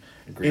annoying.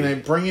 Agreed. And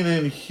I'm bringing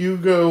in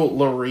Hugo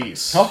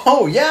Lloris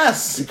Oh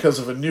yes. because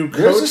of a new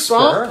There's coach a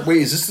spur. swap.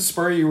 Wait, is this the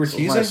spur you were My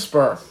teasing?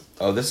 Spur.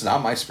 Oh, this is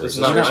not my Spurs. This is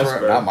not my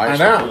Spurs. Not my I Spurs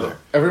know. either.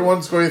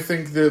 Everyone's going to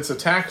think that it's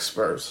attack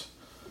Spurs.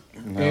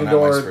 No, And not my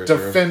or Spurs.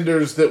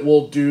 defenders that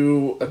will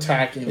do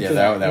attacking. Yeah,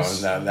 that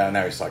one.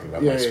 Now he's talking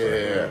about my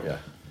Spurs.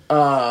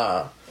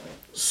 Yeah.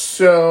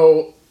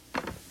 So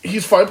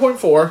he's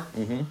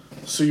 5.4.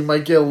 So you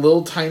might get a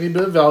little tiny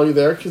bit of value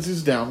there because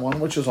he's down one,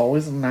 which is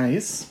always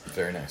nice.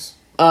 Very nice.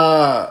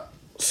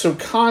 So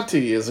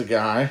Conti is a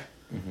guy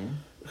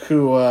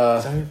who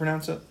Is that how you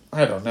pronounce it?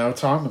 I don't know.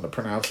 It's how I'm going to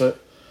pronounce it.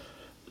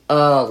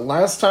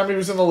 Last time he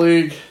was in the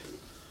league,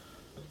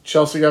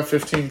 Chelsea got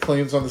 15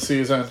 cleans on the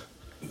season.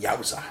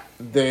 Yowza.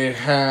 They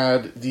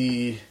had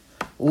the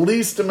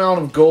least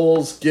amount of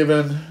goals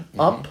given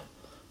up,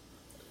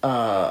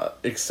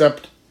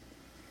 except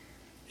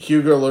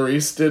Hugo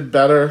Lloris did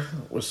better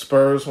with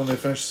Spurs when they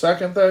finished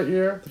second that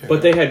year.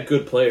 But they had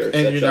good players.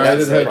 And at United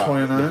Chelsea. had The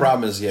problem. 29. The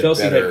problem is he had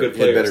Chelsea had better, good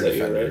he had players better that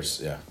year,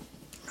 defenders. Yeah.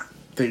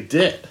 They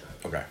did.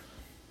 Okay.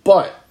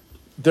 But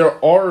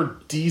there are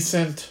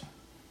decent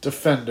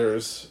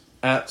defenders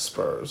at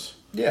Spurs.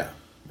 Yeah.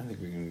 I think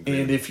we can.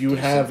 agree. And if you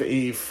have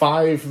a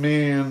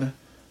 5-man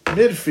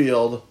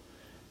midfield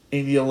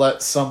and you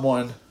let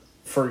someone,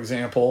 for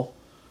example,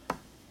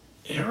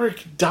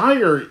 Eric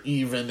Dyer,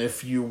 even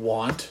if you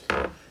want,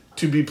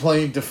 to be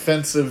playing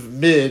defensive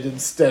mid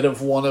instead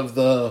of one of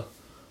the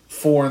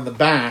 4 in the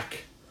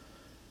back,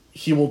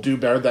 he will do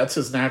better. That's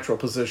his natural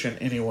position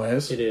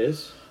anyways. It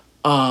is.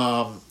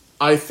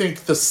 I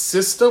think the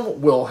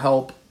system will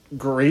help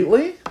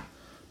greatly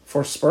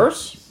for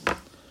Spurs.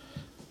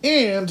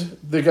 And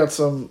they got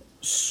some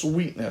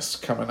sweetness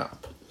coming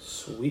up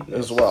Sweetness.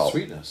 as well.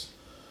 Sweetness.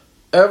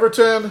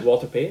 Everton,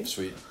 Walter Payton?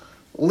 Sweet.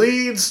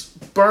 Leeds,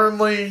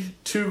 Burnley,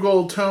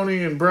 2-goal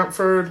Tony and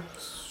Brentford,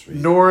 Sweet.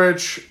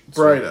 Norwich,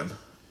 Brighton.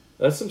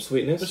 That's some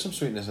sweetness. There's some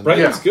sweetness in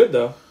Brighton's Yeah. good,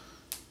 though.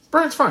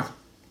 Brighton's fine.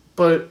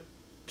 But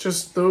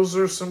just those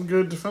are some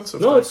good defensive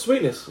No, things. it's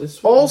sweetness. It's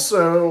sweetness.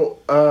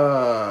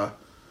 Also,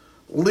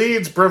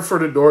 Leeds,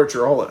 Brentford, and Norwich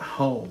are all at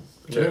home,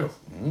 too.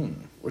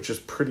 Which is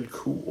pretty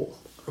cool.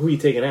 Who are you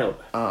taking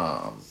out?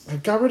 I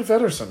got rid of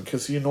Ederson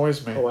because he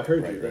annoys me. Oh, I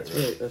heard Right, you. right, That's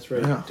right. That's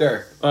right. Yeah.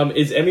 Derek.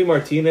 Is Emi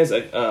Martinez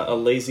a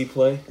lazy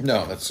play?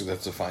 No, that's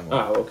a fine one.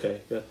 Oh, okay.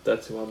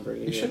 That's who I'm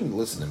bringing. You in. shouldn't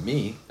listen to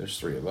me. There's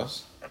 3 of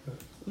us.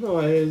 No,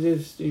 I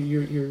just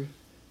you're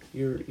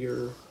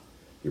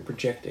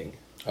projecting.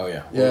 Oh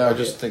yeah. Yeah. I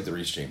just think the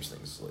Reece James thing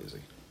is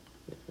lazy.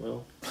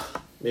 Well,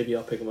 maybe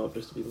I'll pick him up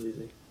just to be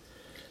lazy.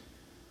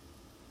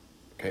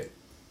 Okay.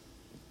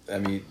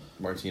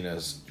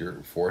 Martinez, you're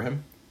for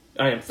him?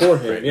 I am for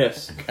him. Great.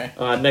 Yes. Okay.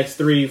 Next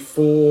 3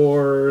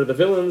 for the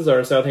villains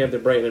are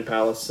Southampton, Brighton, and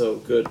Palace. So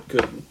good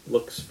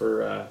looks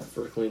for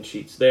clean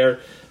sheets there.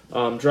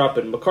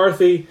 Dropping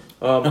McCarthy.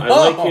 I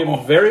like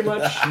him very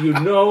much. You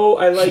know,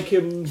 I like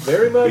him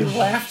very much. We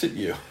laughed at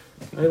you.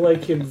 I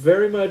like him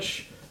very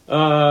much.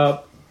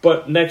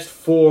 But next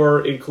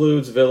 4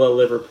 includes Villa,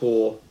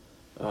 Liverpool.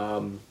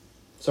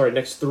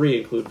 Next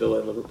 3 include Villa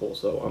and Liverpool.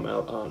 So I'm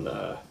out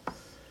on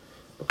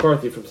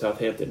McCarthy from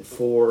Southampton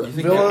for You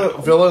think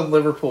Villa and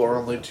Liverpool are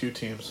only 2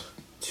 teams.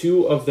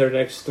 2 of their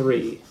next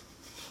 3.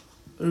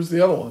 Who's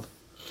the other one?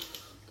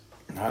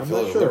 I I'm feel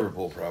not like sure.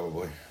 Liverpool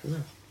probably.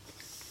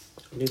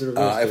 Neither of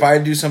those. If two. I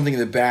do something in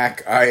the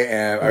back,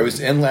 I was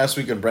in last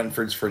week on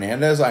Brentford's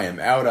Fernandez. I am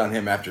out on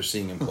him after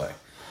seeing him play.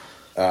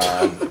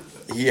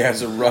 He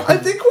has a run. I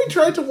think we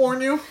tried to warn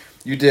you.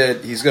 You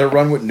did. He's got a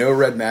run with no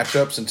red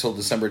matchups until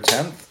December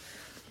 10th.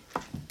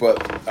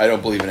 But I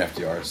don't believe in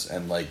FDRs,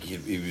 and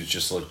he was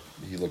just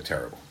he looked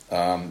terrible.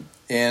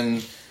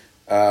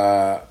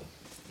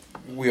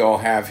 We all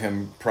have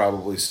him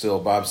probably still.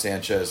 Bob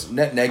Sanchez,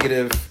 net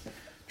negative,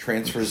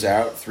 transfers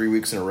out 3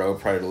 weeks in a row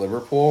prior to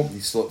Liverpool.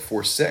 He's still at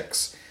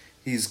 4.6.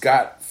 He's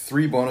got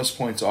 3 bonus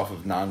points off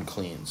of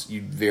non-cleans.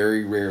 You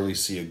very rarely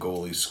see a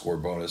goalie score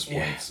bonus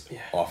points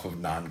off of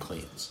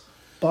non-cleans.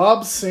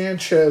 Bob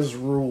Sanchez He's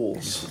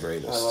rules. the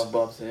greatest. I love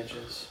Bob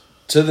Sanchez.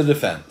 To the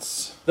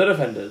defense, The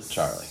defenders.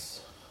 Charlie.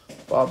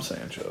 Bob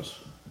Sanchez.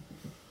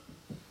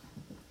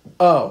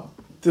 Oh,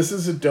 this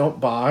is a don't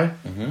buy,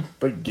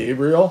 but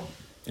Gabriel,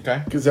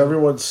 Okay. because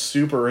everyone's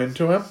super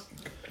into him.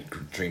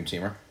 Dream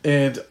teamer.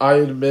 And I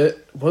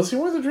admit, was he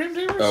one of the Dream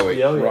Teamers? Oh wait,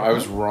 Yeah, yeah. I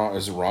was wrong.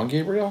 Is it wrong,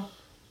 Gabriel?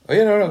 Oh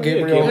yeah, no, yeah,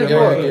 Gabriel. Gabriel.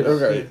 Yeah, Yeah,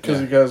 okay, because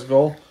he got his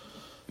goal.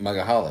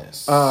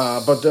 Magahales.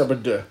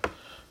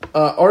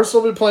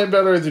 Arsenal been playing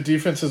better. The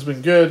defense has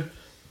been good,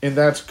 and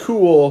that's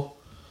cool.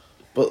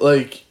 But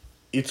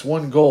it's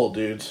 1 goal,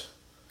 dudes.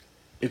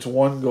 It's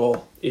 1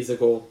 goal, Is a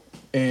goal.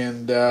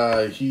 and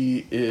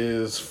he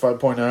is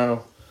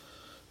 5.0.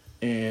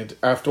 And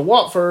after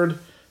Watford,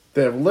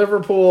 they have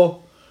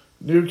Liverpool,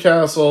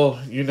 Newcastle,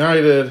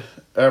 United,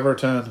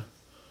 Everton.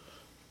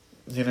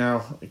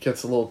 It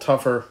gets a little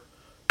tougher.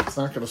 It's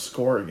not going to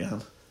score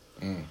again.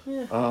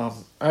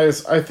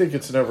 I think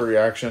it's an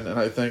overreaction, and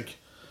I think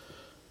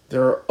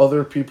there are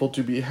other people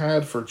to be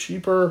had for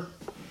cheaper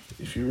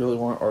if you really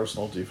want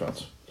Arsenal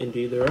defense.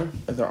 Indeed, there are.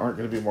 And there aren't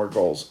going to be more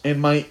goals.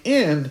 And my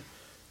in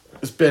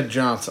is Ben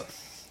Johnson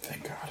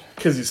Thank God.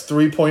 because he's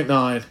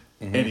 3.9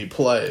 and he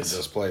plays. He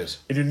just plays.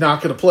 And you're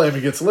not going to play him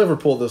against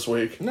Liverpool this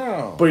week.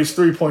 No. But he's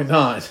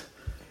 3.9.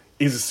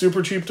 He's a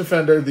super cheap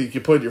defender that you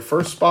can put in your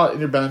first spot in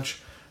your bench,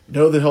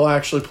 know that he'll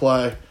actually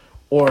play,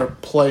 or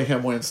play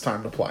him when it's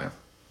time to play him.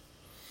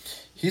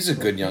 He's a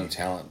good young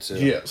talent, too.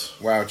 He is.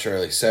 Wow,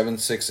 Charlie. 7,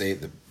 6,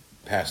 8 the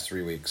past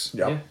 3 weeks.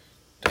 Yep. Yeah.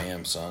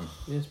 Damn, son.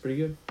 Yeah, it's pretty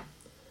good.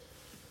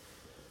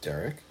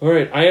 Derek? All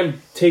right, I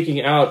am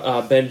taking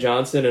out Ben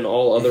Johnson and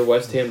all other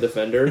West Ham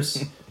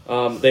defenders.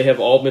 They have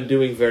all been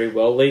doing very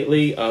well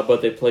lately,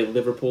 but they play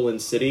Liverpool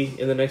and City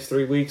in the next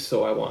 3 weeks,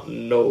 so I want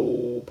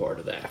no part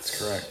of that. That's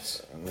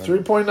correct. And then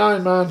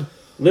 3.9, man.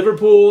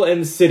 Liverpool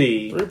and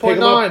City. Pick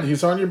 'em up. 3.9.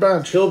 He's on your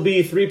bench. He'll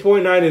be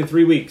 3.9 in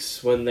 3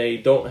 weeks when they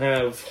don't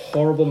have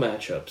horrible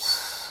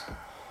matchups.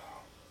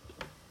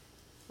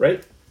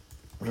 Right?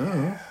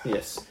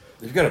 Yes.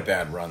 They've got a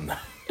bad run,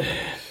 though.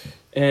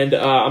 And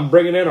I'm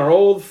bringing in our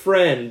old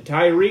friend,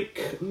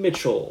 Tyreek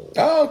Mitchell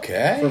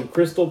Okay. from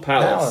Crystal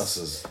Palace.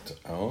 Palace's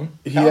own.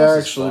 He Palace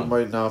is actually fun.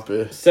 might not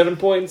be. 7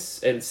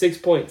 points and 6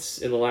 points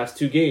in the last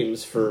 2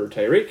 games for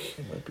Tyreek.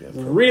 Might be in for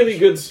Really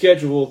good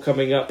schedule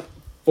coming up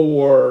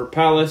for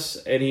Palace,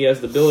 and he has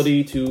the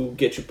ability to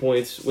get you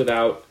points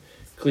without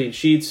clean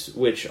sheets,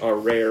 which are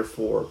rare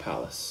for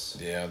Palace.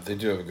 Yeah, they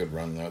do have a good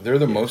run, though. They're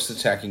the most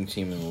attacking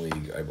team in the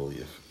league, I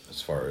believe,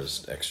 as far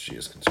as XG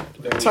is concerned.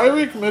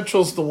 Tyreek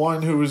Mitchell's the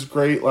one who was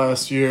great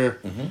last year,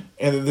 Mm-hmm.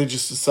 and then they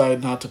just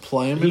decided not to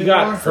play him He anymore.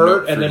 got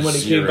hurt, for and then when he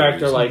came zero back,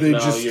 they're reason. like, They no,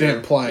 just you're-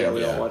 didn't play yeah, him. we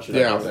don't want you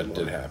Yeah. there That anymore.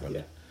 did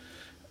happen.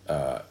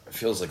 Yeah. It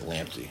feels like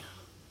Lamptey,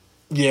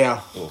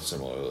 Yeah. a little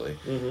similarly.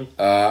 Mm-hmm.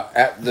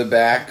 At the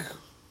back,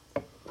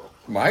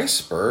 my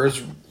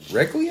Spurs,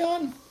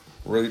 Reguilon?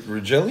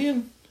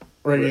 Reguilon?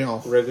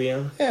 Reguilon.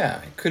 Reguilon?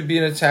 Yeah, it could be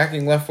an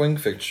attacking left wing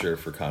fixture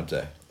for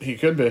Conte. He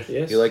could be.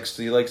 Yes. He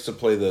likes to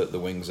play the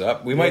wings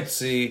up. We might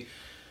see.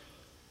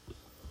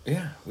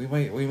 Yeah, we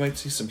might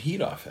see some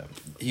heat off him.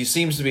 He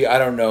seems to be. I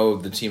don't know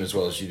the team as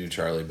well as you do,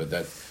 Charlie, but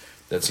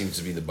that seems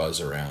to be the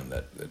buzz around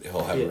that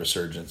he'll have a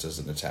resurgence as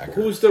an attacker.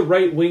 Who's the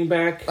right wing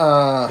back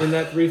Uh, in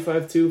that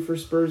 3-5-2 for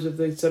Spurs if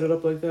they set it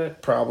up like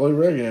that? Probably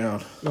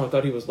Reguilon. No, I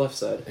thought he was left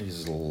side.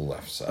 He's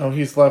left side. Oh,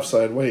 he's left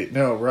side. Wait,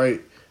 no,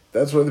 right.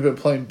 That's where they've been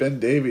playing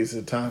Ben Davies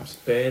at times.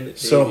 Ben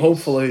So Davies.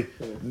 hopefully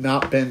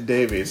not Ben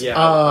Davies. Yeah,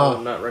 I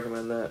would not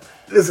recommend that.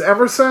 Is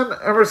Emerson?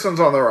 Emerson's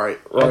on the right.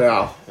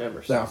 Royale.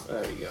 Emerson. Yeah.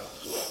 There you go.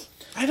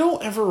 I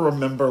don't ever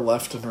remember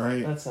left and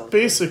right. That sounds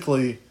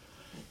Basically,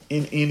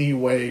 in any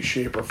way,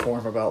 shape, or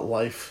form about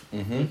life.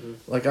 Mm-hmm.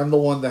 Like, I'm the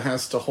one that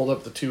has to hold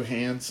up the 2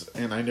 hands,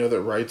 and I know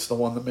that right's the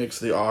one that makes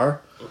the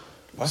R.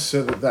 What?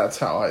 So that's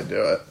how I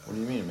do it. What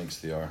do you mean it makes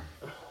the R?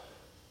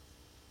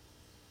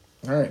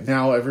 All right,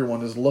 now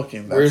everyone is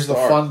looking. That's Where's the the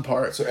R? fun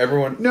part. So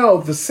everyone.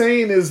 No, the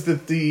saying is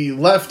that the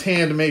left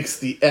hand makes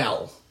the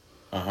L.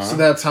 Uh-huh. So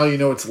that's how you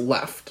know it's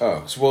left.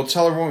 Oh, so well,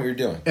 tell everyone what you're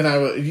doing.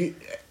 And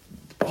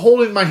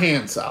holding my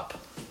hands up,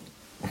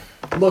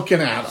 looking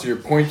at So them. your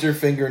pointer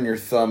finger and your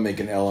thumb make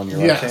an L on your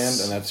Yes. left hand,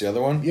 and that's the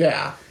other one.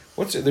 Yeah,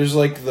 What's it? There's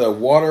like the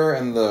water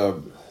and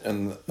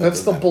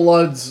that's the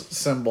Bloods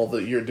symbol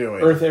that you're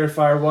doing. Earth, Air,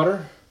 Fire,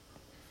 Water?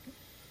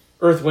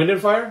 Earth, Wind, and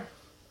Fire?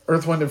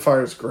 Earth, Wind, and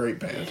Fire is a great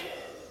band.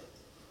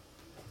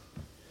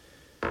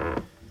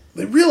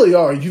 They really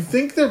are. You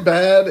think they're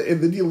bad,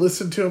 and then you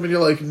listen to them, and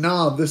you're like,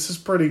 nah, this is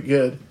pretty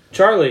good.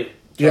 Charlie.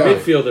 Yeah.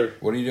 Midfielder.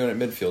 What are you doing at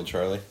midfield,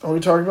 Charlie? Are we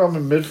talking about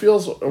them in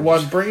midfields? Or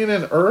I'm bringing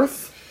in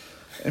Earth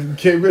and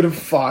get rid of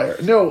Fire.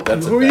 No,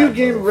 That's a who are you bad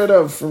getting move. rid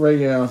of for right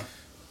now?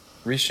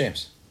 Reece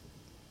James.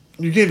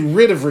 You're getting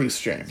rid of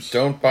Reece James.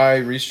 Don't buy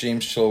Reece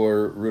James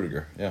or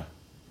Rudiger. Yeah.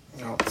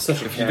 No.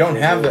 Such a If you don't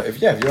have move. if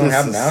you don't This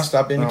have them is- now,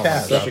 stop being oh, a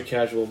cat. Such a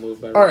casual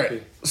move by All Rocky.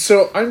 right,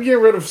 so I'm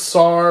getting rid of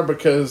Sarr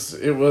because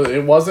it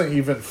wasn't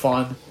even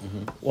fun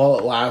while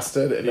it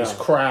lasted, and he's No.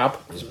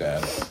 crap. It's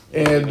bad.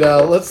 And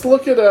let's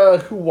look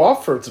at who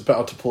Watford's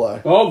about to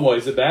play Oh boy,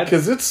 is it bad?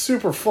 because it's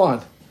super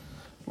fun.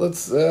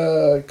 Let's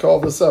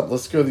call this up.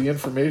 Let's go to the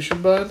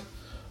information button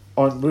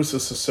on Musa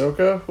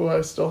Sissoko, who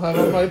I still have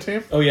on my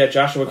team. Oh yeah,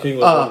 Joshua King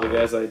was one of the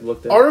guys I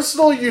looked at.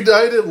 Arsenal,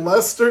 United,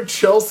 Leicester,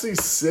 Chelsea,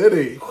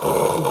 City.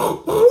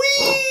 Whee!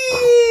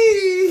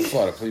 It's a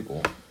lot of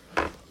people.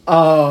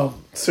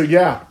 So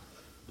yeah,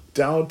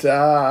 don't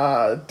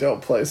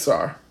play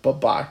Sarr.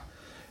 Bye.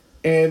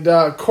 And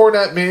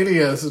Cornet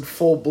Mania is in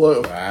full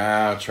bloom.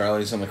 Wow,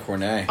 Charlie's on the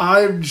Cornet.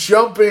 I'm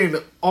jumping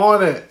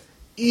on it,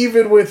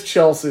 even with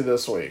Chelsea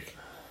this week.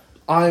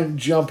 I'm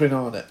jumping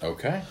on it.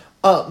 Okay.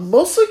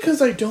 Mostly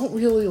because I don't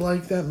really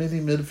like that many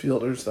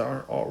midfielders that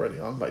are already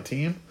on my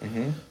team.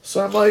 Mm-hmm.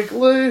 So I'm like,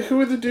 who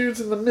are the dudes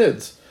in the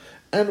mids?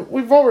 And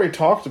we've already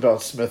talked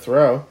about Smith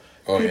Rowe.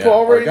 Oh, People yeah, our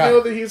already guy.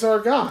 know that he's our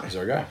guy. He's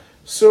our guy.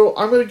 So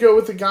I'm going to go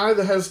with the guy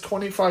that has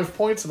 25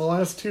 points in the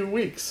last 2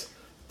 weeks.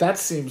 That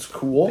seems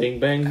cool. Bing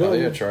bang Hell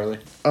boom. yeah, Charlie.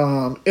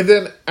 And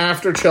then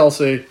after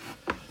Chelsea,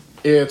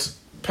 it's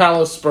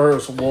Palace,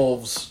 Spurs,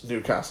 Wolves,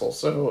 Newcastle.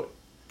 So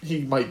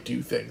he might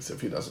do things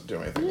if he doesn't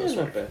do anything Yeah, this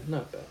not week. bad,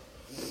 not bad.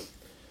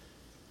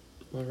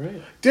 All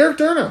right. Derek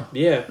Durno,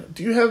 Yeah,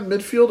 do you have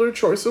midfielder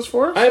choices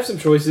for us? I have some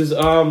choices.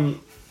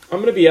 I'm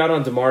going to be out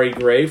on Damari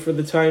Gray for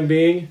the time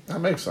being. That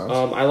makes sense.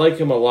 I like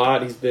him a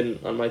lot. He's been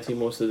on my team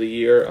most of the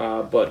year,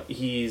 but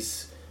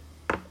he's,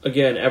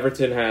 again,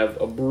 Everton have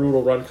a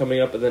brutal run coming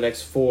up in the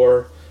next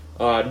 4.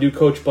 New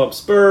coach bump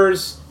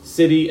Spurs,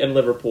 City, and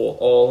Liverpool,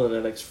 all in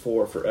the next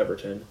 4 for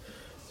Everton.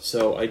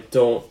 So I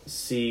don't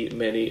see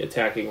many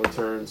attacking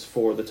returns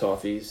for the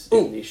Toffees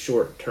in the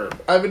short term.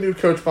 I have a new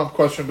coach bump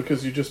question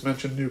because you just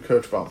mentioned new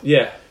coach bump.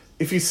 Yeah.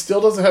 If he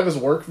still doesn't have his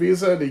work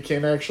visa and he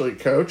can't actually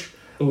coach,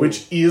 Ooh.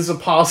 which is a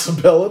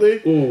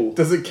possibility, Ooh.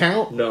 does it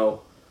count?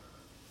 No.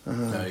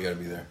 No, you got to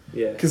be there.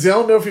 Yeah. Because I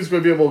don't know if he's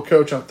going to be able to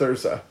coach on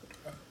Thursday.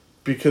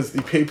 Because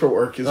the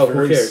paperwork is Oh, who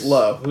very cares?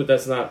 slow.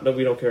 That's not. No,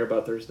 we don't care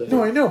about Thursday.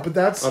 No, I know, but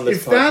that's On this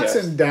if that's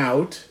podcast. in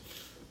doubt,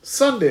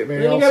 Sunday may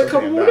And then you also got a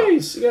couple be in more doubt.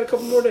 days. You got a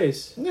couple more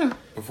days. Yeah.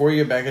 Before you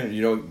get back in,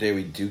 you know what day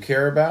we do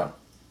care about?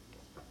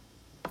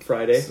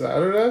 Friday.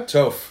 Saturday?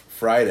 Toph,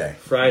 Friday.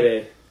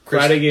 Friday.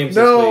 Chris- Friday games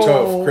No. this week.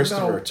 Toph,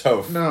 Christopher, no,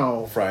 Toph.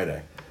 no.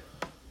 Friday.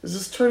 Is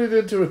this turning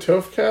into a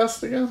Toph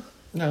cast again?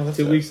 No, that's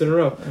 2 it. weeks in a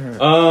row.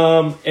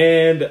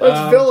 And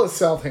It's Villa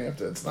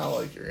Southampton. It's not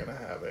like you're going to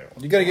have anyone.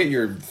 You got to get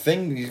your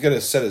thing. You got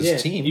to set his yeah,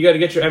 team. you got to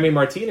get your Emmy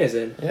Martinez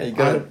in. yeah, you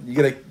got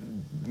to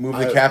move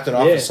the I- captain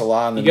off Yeah. of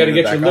Salah. And You then got to move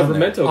it get your back on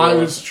there. Livermento I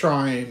going. was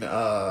trying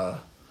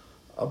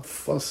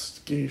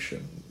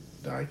obfuscation.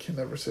 I can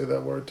never say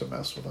that word to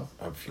mess with him.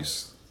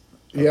 Obfusc-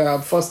 Yeah,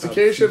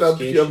 obfuscation.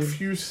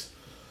 Obfuscation.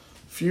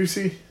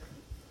 Fusey.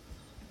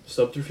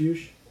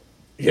 Subterfuge.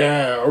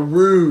 Yeah, a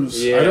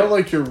ruse. Yeah. I don't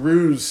like your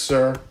ruse,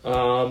 sir.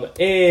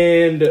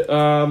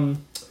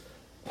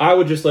 I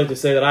would just like to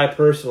say that I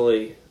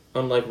personally,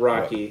 unlike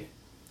Rocky,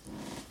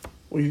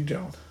 What are you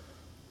doing?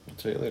 I'll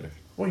tell you later.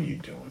 What are you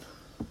doing?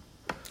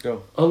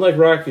 Go.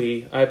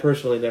 I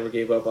personally never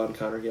gave up on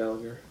Conor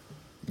Gallagher.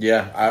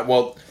 Yeah,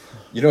 well,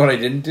 you know what I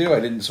didn't do?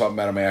 I didn't swap him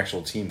out of my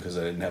actual team because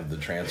I didn't have the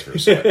transfer.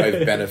 So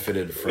I've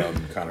benefited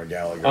from Conor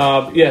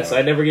Gallagher. Yes,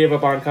 I never gave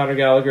up on Conor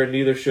Gallagher.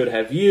 Neither should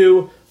have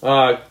you.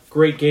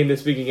 Great game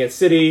this week against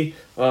City.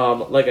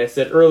 Like I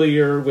said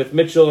earlier with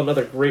Mitchell,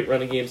 another great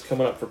running games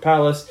coming up for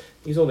Palace.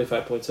 He's only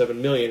 $5.7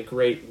 million.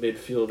 Great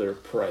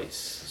midfielder price.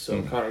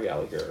 So Conor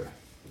Gallagher,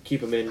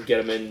 keep him in, get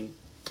him in,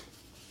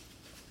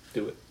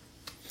 do it.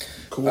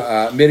 Cool.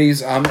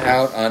 Middies, I'm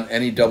out on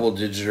any double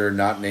digiter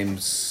not named.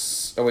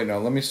 Oh wait, no.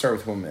 Let me start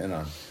with who I'm in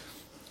on.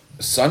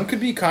 Son could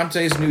be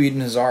Conte's new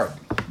Eden Hazard,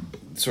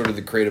 sort of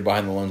the creative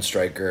behind the lone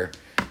striker.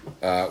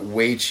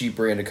 Way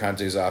cheaper into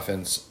Conte's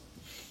offense,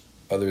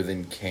 other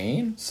than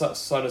Kane.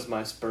 Son is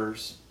my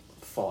Spurs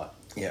thought.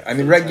 Yeah, I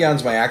mean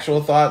Reguilon's my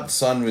actual thought.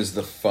 Son was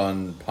the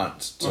fun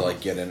punt to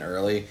get in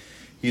early.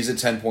 He's at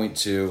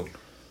 10.2.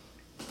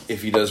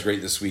 If he does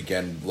great this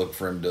weekend, look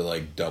for him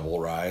to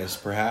double rise,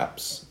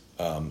 perhaps.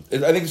 I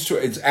think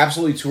it's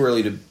absolutely too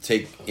early to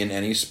take in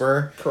any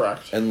Spur.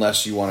 Correct.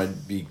 Unless you want to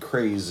be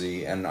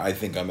crazy, and I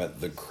think I'm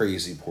at the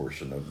crazy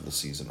portion of the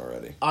season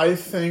already. I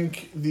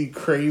think the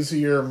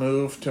crazier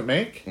move to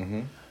make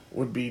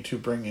would be to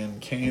bring in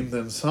Kane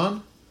than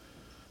Son.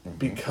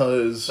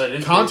 Because That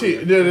is Conte...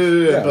 crazy.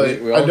 No,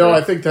 but we all I know. agree.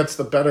 I think that's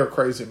the better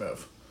crazy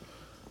move.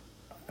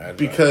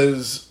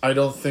 Because I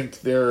don't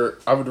think they're...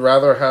 I would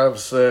rather have,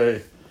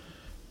 say...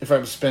 If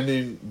I'm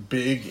spending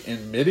big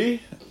in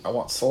midi, I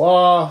want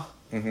Salah.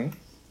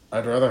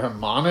 I'd rather have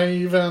Mane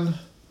even.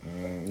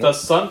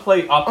 Does Son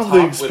play up Of top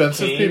the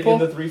expensive with Kane people? in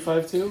the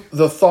 3-5-2?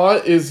 The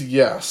thought is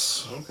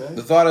yes. Okay.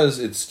 The thought is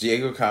it's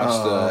Diego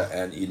Costa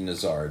and Eden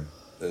Hazard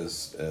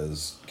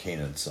as Kane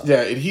and Son.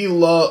 Yeah,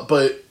 and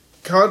but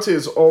Conte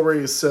has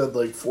already said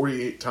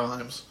 48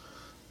 times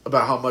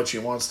about how much he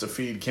wants to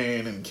feed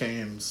Kane, and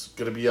Kane's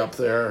going to be up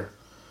there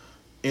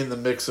in the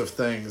mix of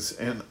things.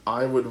 And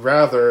I would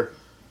rather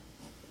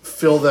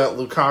fill that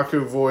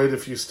Lukaku void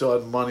if you still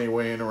had money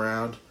weighing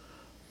around,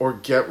 or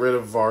get rid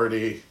of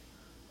Vardy,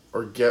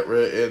 or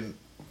and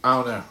I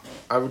don't know.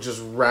 I would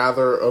just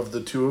rather of the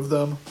two of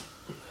them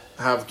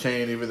have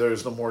Kane, even though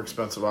he's the more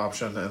expensive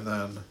option, and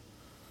then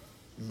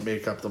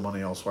make up the money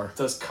elsewhere.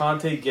 Does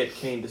Conte get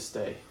Kane to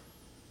stay?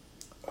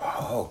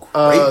 Oh,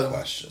 great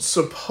question.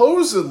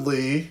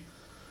 Supposedly,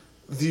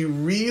 the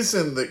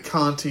reason that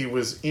Conte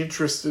was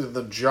interested in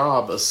the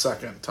job a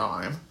second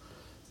time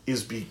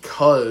is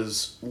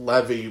because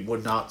Levy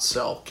would not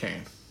sell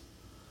Kane.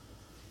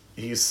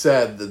 He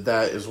said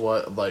that is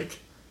what,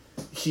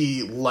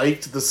 he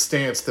liked the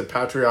stance that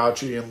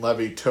Patriacci and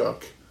Levy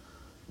took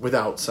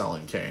without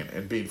selling Kane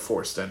and being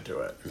forced into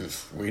it.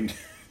 Wait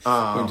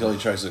until he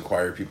tries to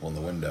acquire people in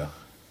the window.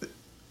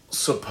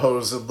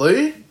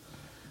 Supposedly,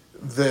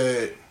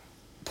 the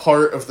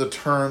part of the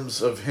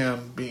terms of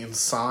him being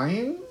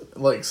signing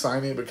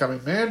and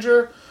becoming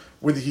manager,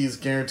 where he's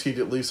guaranteed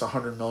at least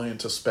 $100 million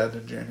to spend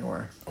in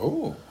January.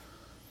 Oh.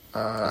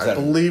 I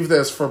believe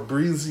that's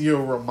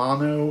Fabrizio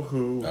Romano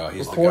who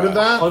he's the reported guy.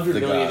 that. $100 The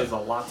million guy. is a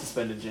lot to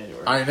spend in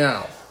January. I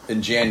know.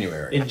 In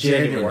January. In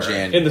January.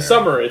 January. In the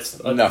summer, it's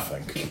a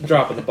Nothing.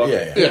 drop in the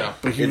bucket. Yeah. Yeah,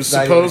 but he It's was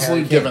not even supposedly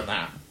Harry Kane. given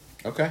that.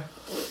 Okay.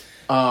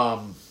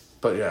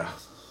 But yeah.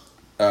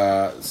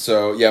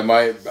 So yeah,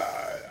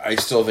 I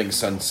still think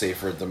Son's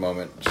safer at the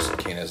moment. Just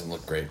Kane hasn't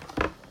looked great.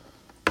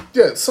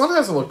 Yeah, Son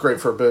hasn't looked great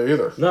for a bit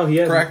either. No, he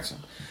hasn't.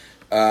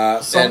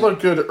 Correct. Son And-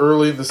 looked good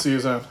early in the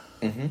season.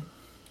 Mm-hmm.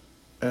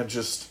 And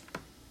just...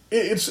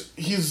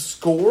 He's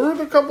scored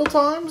a couple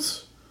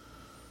times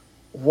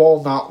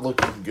while not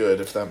looking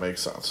good, if that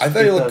makes sense. I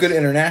thought he It looked does. good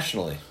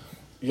internationally.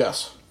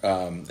 Yes.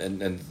 And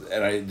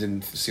I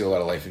didn't see a lot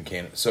of life in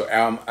Canada. So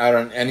out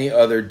on any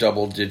other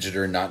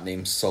double-digiter not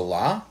named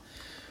Salah.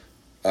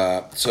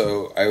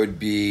 So I would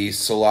be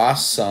Salah,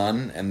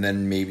 Son, and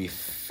then maybe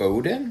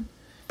Foden.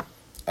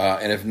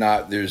 And if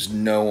not, there's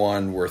no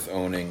one worth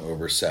owning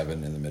over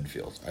 7 in the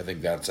midfield. I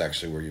think that's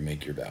actually where you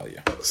make your value.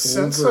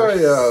 Since Over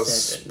I 7.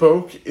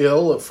 spoke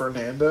ill of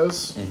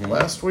Fernandez Mm-hmm.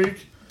 last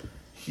week,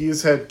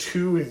 he's had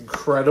 2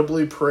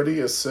 incredibly pretty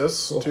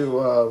assists to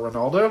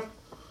Ronaldo.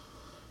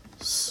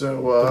 So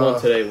The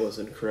one today was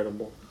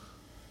incredible.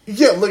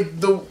 yeah, like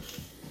the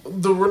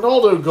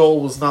Ronaldo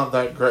goal was not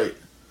that great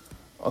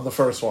on the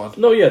first one,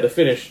 No, yeah, the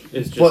finish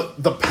is just.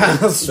 but the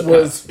pass The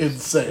was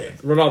insane.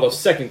 Ronaldo's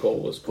second goal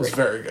was It was great.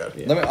 very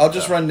good. I'll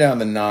just run down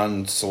the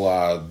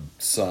non-Salah,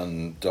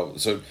 Son double.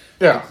 So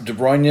Yeah. De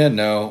Bruyne,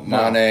 no.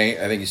 Mane,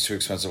 I think he's too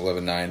expensive,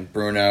 11.9.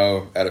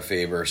 Bruno, out of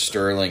favor.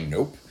 Sterling,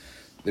 nope.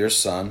 There's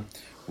Son.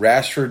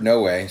 Rashford,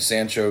 no way.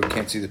 Sancho,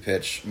 can't see the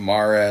pitch.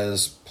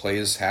 Mahrez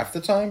plays half the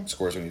time,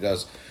 scores when he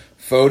does.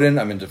 Foden,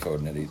 I'm into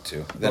Foden at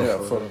 8-2. Then Yeah,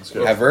 Foden's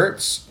good.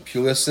 Havertz,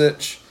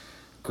 Pulisic,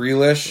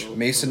 Grealish,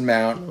 Mason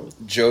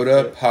Mount,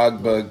 Jota,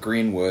 Pogba,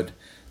 Greenwood,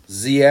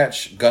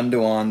 Ziyech,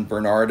 Gundogan,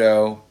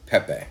 Bernardo,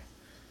 Pepe.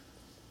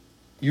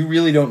 You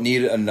really don't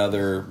need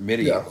another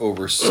midi Yeah.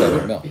 over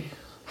 7 mil.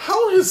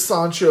 How has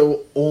Sancho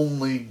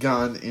only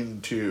gone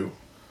into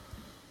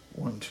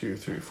 1, 2,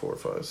 3, 4,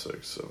 5,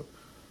 6,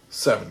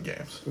 7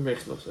 games? It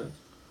makes no sense.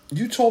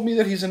 You told me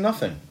that he's a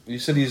nothing. You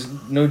said he's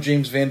no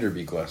James Van Der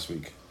Beek last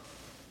week.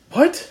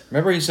 What?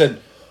 Remember he said,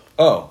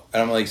 oh,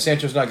 and I'm like,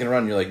 Sancho's not going to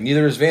run. You're like,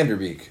 neither is Van Der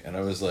Beek. And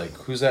I was like,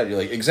 who's that? You're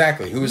like,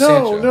 exactly. Who is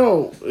Sancho?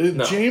 No.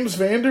 No. James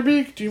Van Der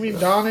Beek? Do you mean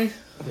Donnie?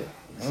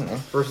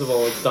 First of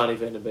all, it's Donny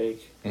Van de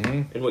Beek.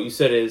 Mm-hmm. And what you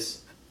said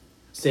is,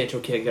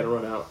 Sancho can't get a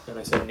run out. And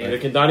I said, neither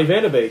can Donny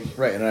Van de Beek.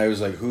 Right, and I was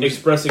like, who's...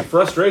 Expressing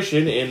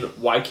frustration in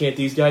why can't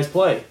these guys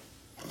play?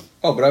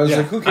 Oh, but I was Yeah.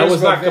 like, who I cares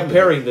was about not Van Der Beek?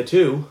 comparing the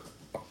two.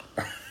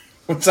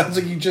 It sounds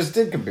like you just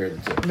did compare the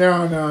two.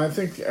 No. I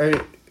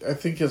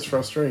think his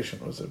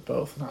frustration was at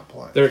both not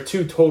playing. They're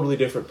two totally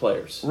different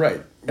players.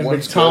 Right. And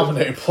One's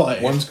McTominay good,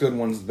 playing. one's good,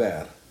 one's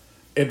bad.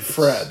 And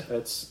Fred.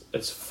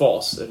 It's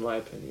false, in my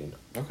opinion.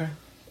 Okay.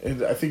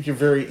 And I think you're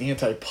very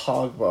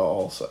anti-Pogba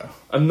also.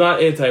 I'm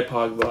not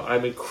anti-Pogba.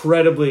 I'm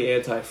incredibly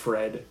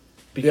anti-Fred.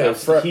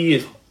 Because Fred- he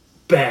is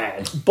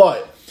bad.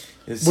 But,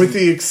 Is with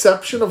he- the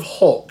exception of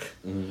Hulk,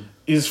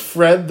 is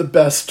Fred the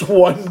best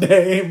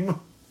one-name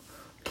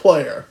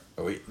player?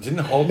 Oh, wait, didn't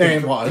Hulk...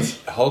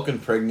 Name-wise. Hulk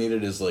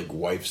impregnated his, like,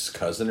 wife's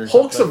cousin or something?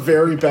 Hulk's a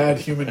very bad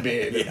human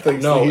being. Yeah.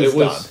 Things No, that he's it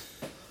was...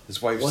 done.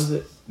 His wife's Was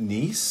it?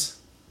 niece?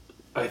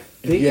 I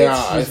think Yeah,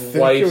 it's I his think it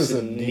wife's was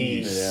a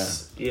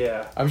niece.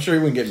 Yeah. I'm sure he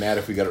wouldn't get mad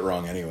if we got it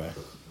wrong anyway,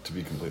 to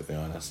be completely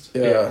honest.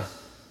 Yeah.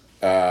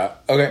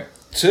 Okay,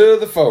 to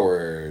the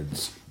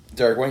forwards.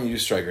 Derek, why don't you do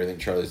striker? I think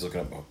Charlie's looking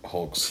up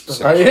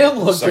Hulk's I am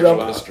looking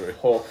sexual up- history.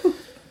 Hulk.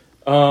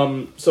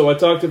 So I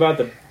talked about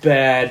the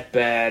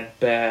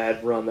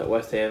bad run that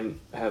West Ham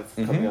have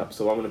coming up.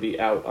 So I'm going to be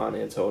out on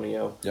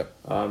Antonio. Yep.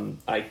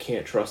 I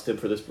can't trust him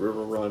for this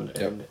river run,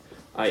 and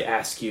I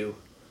ask you,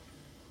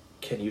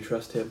 can you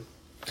trust him?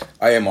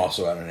 I am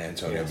also out on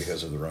Antonio Yes.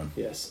 because of the run.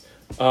 Yes.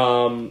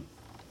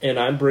 And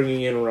I'm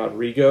bringing in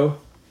Rodrigo.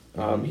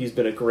 He's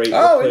been a great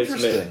Oh,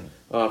 replacement interesting.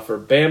 for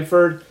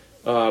Bamford.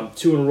 2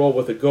 in a row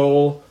with a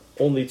goal.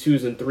 Only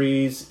 2s and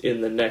 3s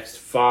in the next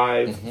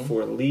 5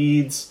 for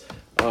Leeds.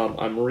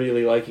 I'm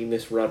really liking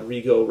this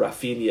Rodrigo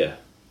Rafinha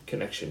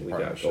connection we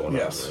got Partnership. going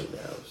Yes. on right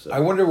now. So. I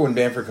wonder when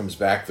Bamford comes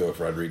back, though, if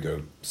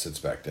Rodrigo sits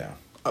back down.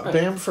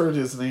 Bamford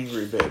is an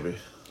angry baby.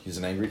 He's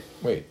an angry...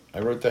 Wait, I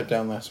wrote that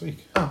down last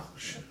week. Oh,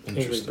 shit.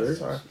 Angry Interesting. Birds.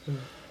 Sorry.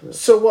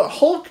 So what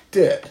Hulk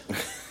did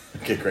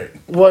Okay, great.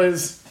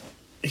 was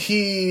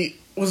he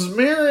was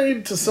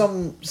married to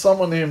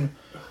someone named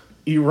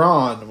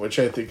Iran, which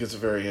I think is a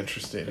very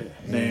interesting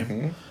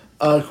name,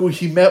 who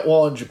he met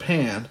while in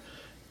Japan,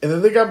 and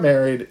then they got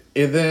married,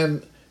 and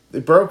then they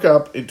broke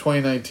up in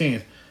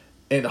 2019,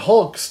 and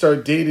Hulk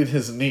started dating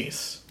his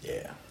niece.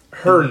 Yeah.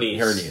 Her niece.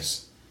 Her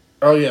niece.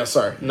 Oh yeah,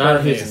 sorry, Not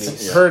her his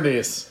niece. Yeah. her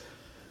niece,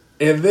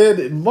 and then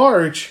in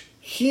March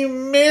he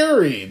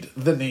married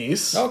the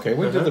niece. Okay,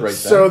 we did the right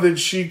So thing. that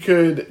she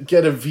could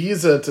get a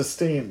visa to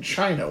stay in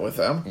China with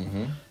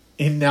them.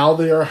 And now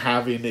they are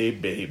having a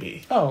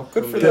baby. Oh,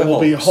 good for That them. will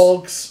be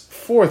Hulk's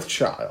 4th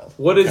child.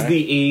 What is Okay.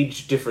 the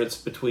age difference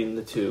between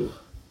the two?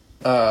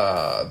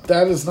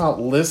 That is not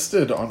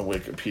listed on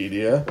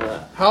Wikipedia.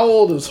 Yeah. How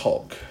old is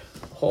Hulk?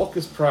 Hulk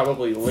is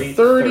probably late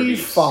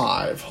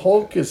 35.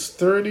 Hulk is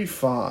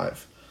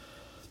 35.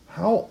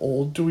 How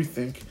old do we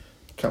think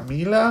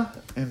Camila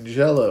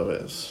Angelo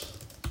is?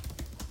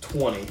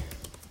 20.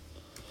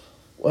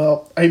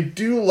 Well, I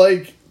do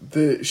like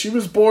she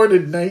was born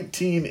in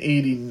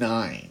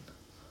 1989.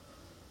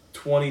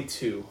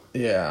 22.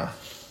 Yeah.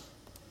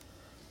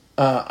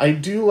 I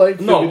do like...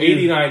 No, when you-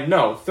 89.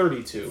 No,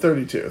 32.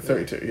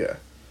 32, yeah.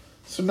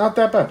 So not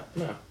that bad.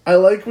 No. I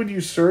like when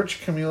you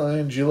search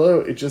Camila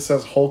Angelou, it just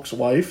says Hulk's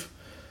wife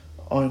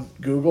on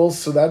Google,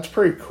 so that's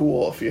pretty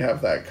cool if you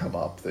have that come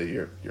up, that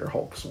you're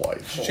Hulk's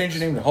wife. Just change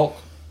your name to Hulk.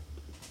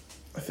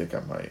 I think I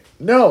might.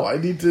 No, I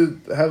need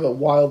to have a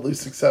wildly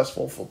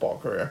successful football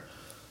career.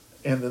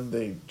 And then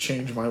they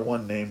change my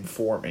one name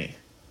for me.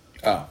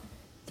 Oh.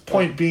 The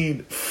point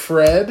being,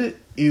 Fred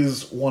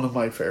is one of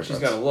my favorites. She's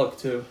got a look,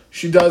 too.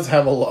 She does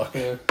have a look.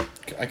 Yeah.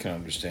 I can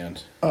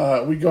understand.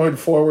 We going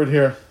forward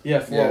here? Yeah,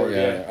 forward,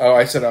 yeah. Oh,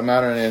 I said I'm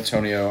out on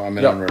Antonio. I'm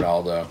in Yep. on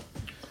Ronaldo.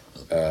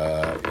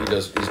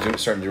 He's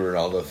starting to do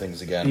Ronaldo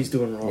things again. He's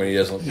doing wrong. when he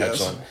doesn't Yes.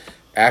 touch on.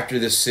 After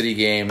this City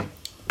game,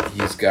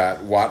 he's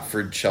got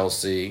Watford,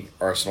 Chelsea,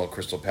 Arsenal,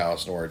 Crystal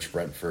Palace, Norwich,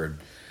 Brentford,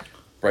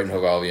 Brighton,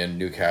 Hove Albion,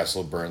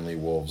 Newcastle, Burnley,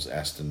 Wolves,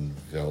 Aston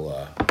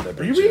Villa.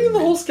 Are you reading the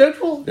whole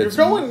schedule? It's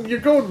You're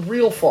going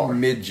real far.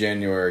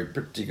 mid-January.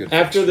 Pretty good.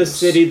 After the fixtures.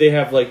 City, they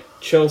have, like,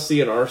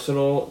 Chelsea and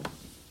Arsenal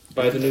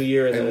by the new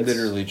year. And I then it's-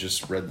 literally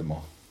just read them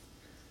all.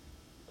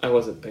 I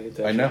wasn't paying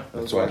attention. I know. I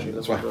was That's why. watching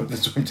That's this why. one.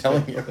 That's what I'm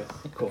telling you. Okay,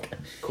 cool.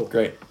 Cool.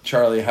 Great,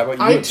 Charlie. How about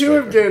you? I at too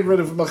am striker? getting rid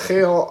of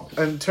Mikhail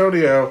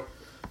Antonio,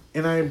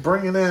 and I'm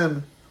bringing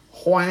in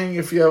Huang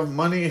if you have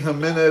money,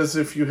 Jimenez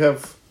if you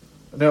have...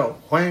 No,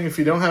 Huang if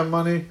you don't have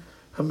money,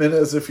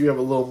 Jimenez if you have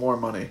a little more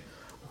money.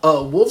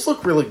 Wolves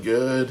look really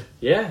good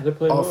Yeah, they're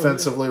playing well,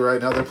 offensively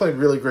right now. They're playing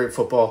really great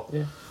football.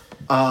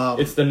 Yeah.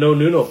 It's the no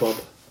Nuno bump.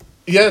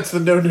 Yeah, it's the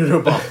no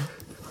Nuno bump.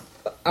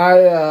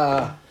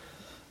 I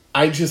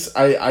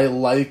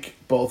like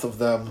both of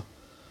them,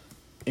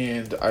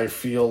 and I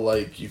feel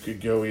like you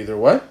could go either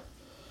way.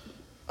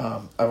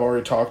 I've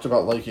already talked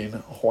about liking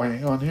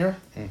Huang on here,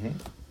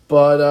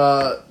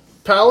 but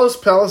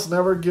Palace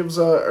never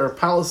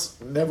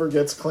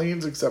gets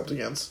cleans except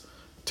against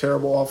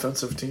terrible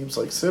offensive teams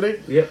like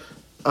City. Yep.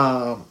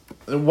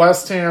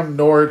 West Ham,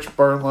 Norwich,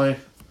 Burnley,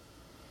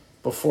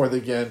 before they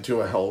get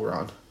into a hell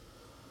run.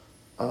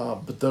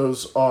 But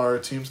those are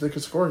teams they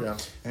could score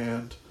against.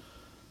 And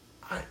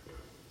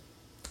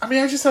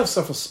I just have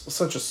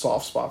such a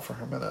soft spot for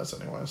Jimenez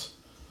anyways.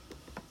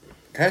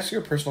 Can I ask you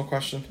a personal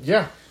question?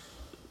 Yeah.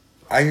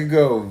 I could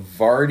go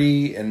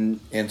Vardy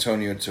and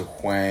Antonio to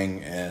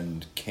Huang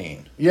and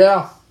Kane.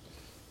 Yeah.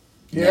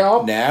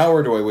 Yeah. Now,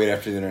 or do I wait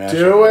after the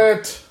international? Do break?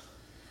 it.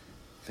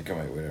 I think I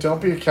might wait.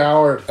 Don't be a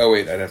coward. Oh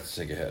wait, I'd have to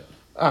take a hit.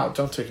 Oh,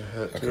 don't take a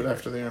hit. Do Okay. it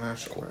after the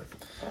international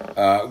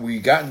break. We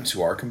got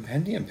into our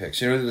compendium picks.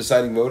 You know what the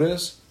deciding vote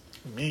is?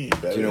 Me,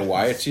 baby. Do you know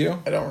why it's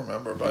you? I don't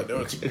remember, but I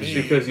know it's It's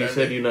me. because you baby.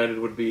 said United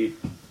would beat.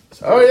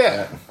 Oh,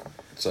 yeah.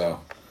 So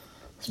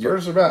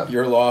Spurs are bad.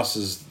 your loss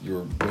is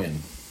your win.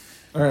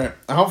 All right.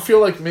 I don't feel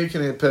like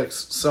making any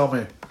picks. Sell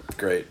me.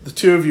 Great. The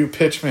two of you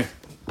pitch me.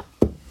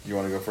 You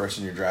want to go first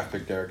in your draft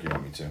pick, Derek? You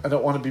want me to? I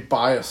don't want to be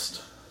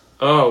biased.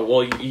 Oh,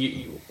 well,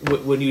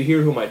 when you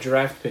hear who my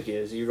draft pick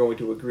is, you're going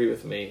to agree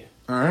with me.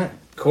 All right.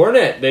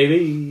 Cornet,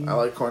 baby. I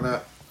like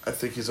Cornette. I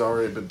think he's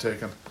already been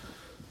taken.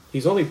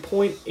 He's only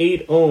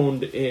 0.8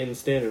 owned in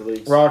standard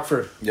leagues.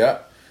 Rockford. Yeah.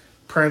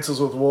 Prances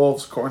with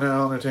Wolves. Cornette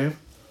on their team.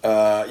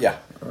 Yeah.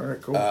 All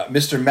right, cool.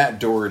 Mr. Matt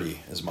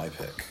Doherty is my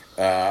pick.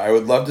 I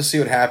would love to see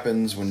what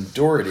happens when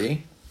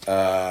Doherty.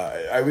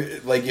 I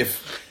would like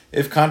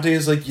if Conte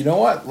is like, you know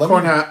what?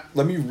 Cornet.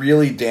 Let me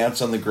really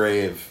dance on the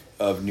grave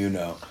of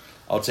Nuno.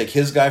 I'll take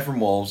his guy from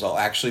Wolves. I'll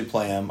actually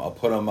play him. I'll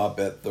put him up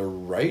at the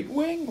right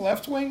wing,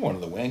 left wing, one of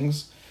the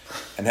wings,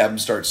 and have him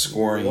start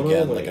scoring One of the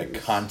again like a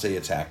wings. Conte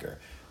attacker.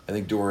 I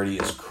think Doherty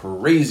is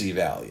crazy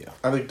value.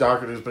 I think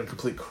Doherty's been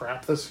complete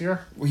crap this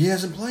year. Well, he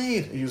hasn't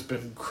played. He's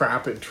been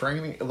crap in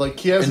training. Like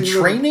he hasn't In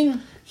even,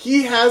 training?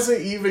 He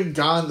hasn't even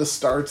gotten the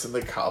starts in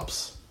the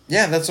cups.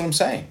 Yeah, that's what I'm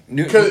saying.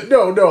 No,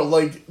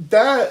 like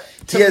that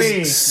to He has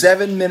me.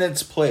 7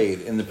 minutes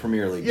played in the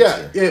Premier League this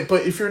year. Yeah,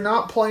 but if you're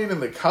not playing in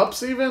the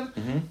cups,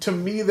 even to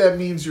me, that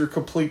means you're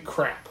complete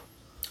crap.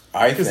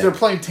 I Because think. they're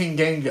playing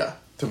Tanganga,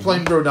 they're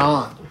playing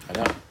Rodon, I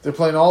know. they're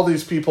playing all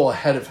these people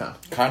ahead of him.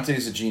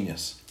 Conte's a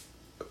genius.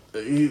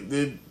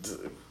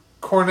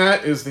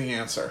 Cornet is the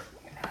answer.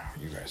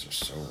 You guys are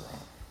so wrong.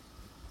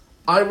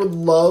 I would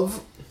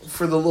love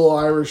for the little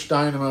Irish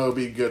Dynamo to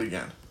be good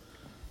again.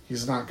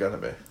 He's not gonna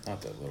be.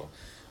 Not that little.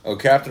 Oh,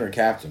 captain or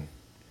captain?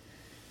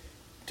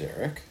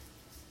 Derek?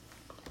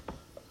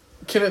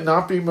 Can it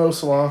not be Mo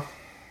Salah?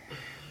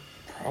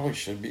 Probably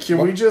should be. Can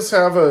What- we just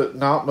have a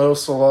not Mo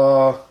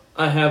Salah?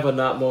 I have a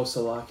not Mo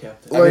Salah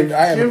captain. I mean,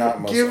 I have a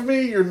not Mo give Salah.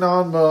 me your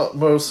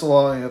non-Mo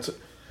Salah answer.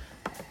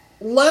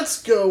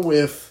 Let's go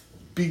with,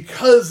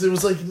 because it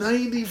was like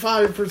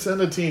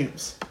 95% of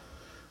teams.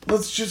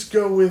 Let's just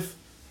go with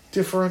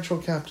differential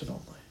captain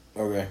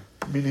only, Okay.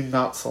 meaning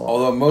not Salah.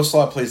 Although Mo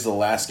Salah plays the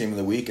last game of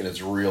the week, and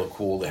it's real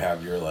cool to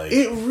have your like.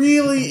 It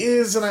really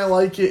is, and I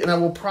like it, and I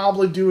will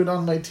probably do it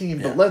on my team.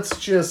 Yeah. But let's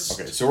just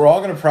Okay, so we're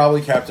all going to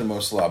probably captain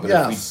Mo Salah, but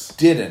Yes. if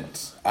we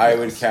didn't, I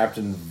would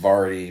captain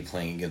Vardy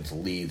playing against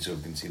Leeds, who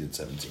have conceded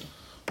 17.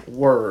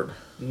 word.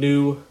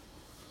 New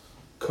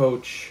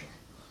coach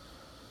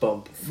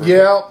bump for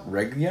Yeah,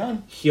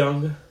 Reguilon?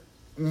 Hyung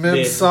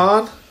Min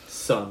Son.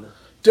 Son.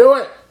 Do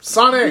it,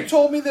 Sonny. You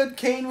told me that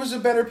Kane was a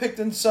better pick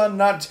than Son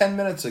not 10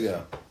 minutes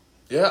ago.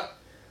 Yeah,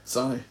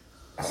 Sonny.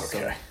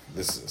 Okay,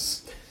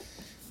 this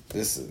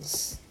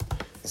is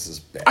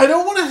bad. I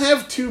don't want to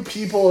have 2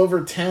 people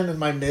over 10 in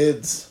my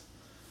mids.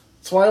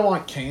 That's why I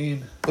want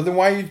Kane. But then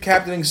why are you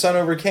captaining Son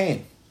over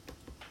Kane?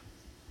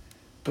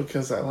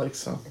 Because I like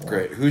Son.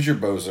 Great. Who's your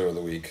bozo of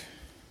the week?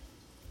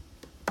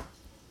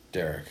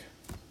 Derek.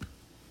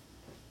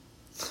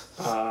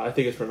 I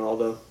think it's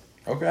Ronaldo.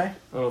 Okay.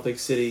 I don't think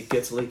City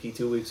gets leaky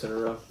 2 weeks in a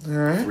row. All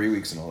right. 3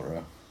 weeks in a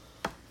row.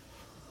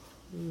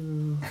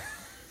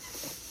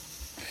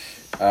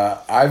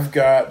 I've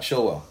got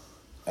Chilwell.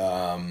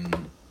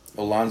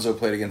 Alonso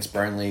played against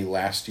Burnley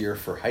last year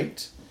for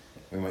height.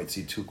 We might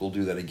see Tuchel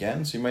do that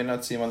again, so you might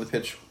not see him on the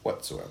pitch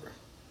whatsoever.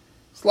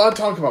 There's a lot of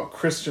talk about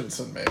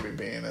Christensen maybe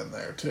being in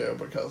there too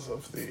because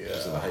of the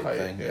height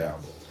thing. Yeah.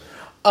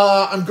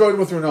 I'm going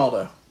with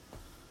Ronaldo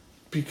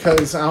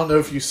because I don't know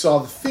if you saw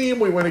the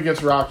theme. We went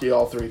against Rocky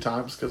all 3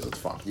 times because it's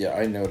fun. Yeah,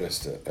 I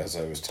noticed it as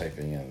I was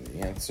typing in the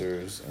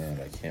answers, and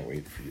I can't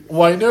wait for you to...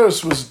 What I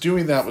noticed was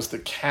doing that was the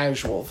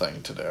casual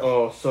thing to do.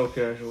 Oh, so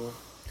casual.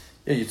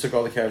 Yeah, you took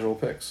all the casual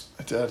picks.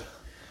 I did.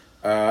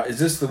 Is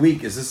this the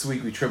week? Is this the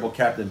week we triple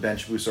captain,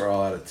 bench boost, or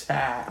all out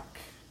attack?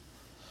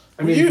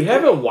 I mean, if you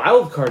haven't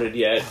wild carded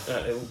yet,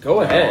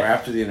 go ahead. No,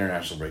 after the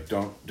international break.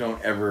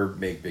 Don't ever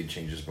make big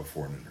changes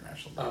before an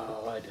international break.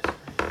 Oh, I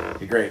disagree.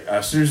 Okay, great.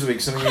 Snooze of the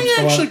week. Something I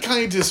actually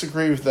kind of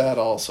disagree with that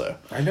also.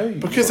 I know you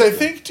because do. I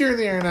think during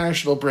the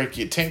international break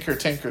you tinker,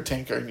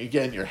 and you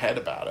get in your head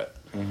about it.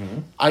 Mm-hmm.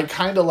 I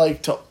kind of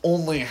like to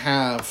only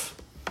have.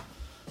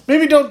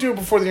 Maybe don't do it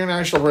before the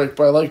international break,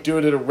 but I like do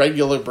it at a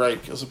regular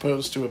break as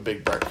opposed to a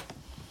big break.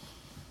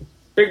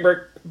 Big break.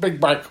 Big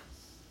break.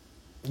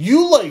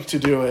 You like to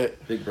do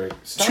it Big break.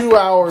 2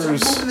 hours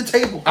Stop moving the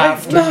table.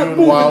 after not doing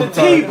moving wild the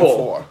card table.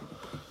 before.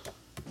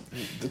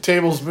 The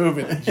table's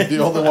moving. You're the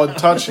only one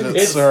touching it,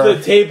 It's sir.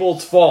 the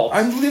table's fault.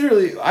 I've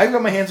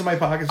got my hands in my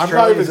pockets. I'm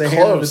Charlie not has a even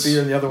hand on the close.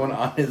 beer and the other one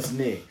on his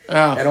knee.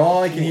 Yeah. And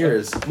all I can hear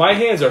is... My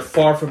hands are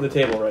far from the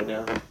table right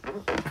now.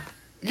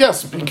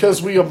 Yes,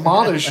 because we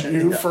admonish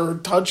you for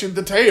touching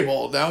the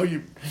table. Now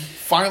you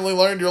finally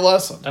learned your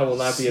lesson. I will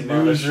not be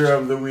admonished. Snoozer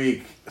of the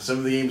week. Some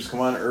of the games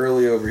come on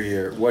early over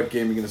here. What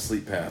game are you going to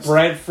sleep past?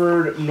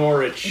 Brentford,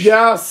 Norwich.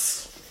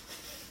 Yes.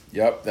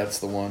 Yep, that's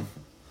the one.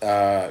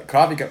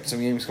 Coffee Cup.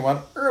 Some games come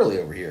on early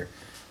over here.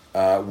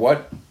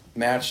 What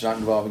match not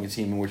involving a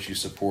team in which you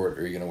support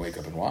are you going to wake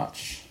up and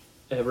watch?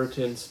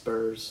 Everton,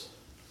 Spurs.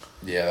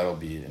 Yeah, that'll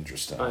be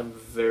interesting. I'm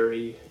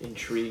very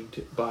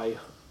intrigued by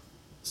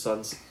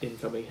Son's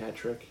incoming hat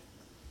trick.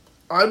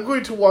 I'm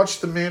going to watch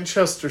the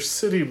Manchester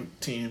City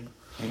team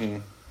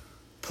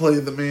play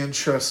the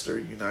Manchester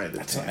United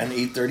That's team. an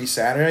 8:30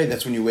 Saturday.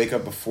 That's when you wake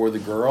up before the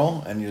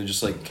girl and you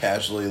just like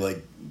casually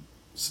like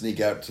sneak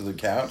out to the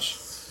couch.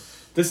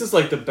 This is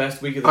like the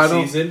best week of the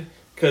season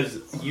because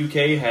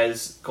UK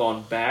has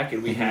gone back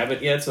and we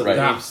haven't yet, so the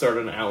Right. games start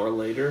an hour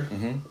later.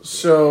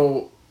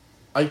 So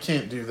I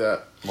can't do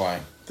that. Why?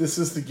 This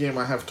is the game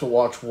I have to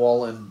watch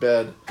while in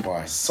bed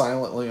Why?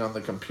 silently on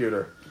the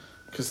computer.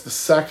 Because the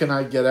second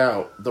I get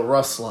out, the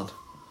rustling,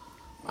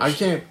 I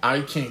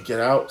can't get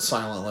out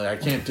silently. I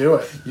can't do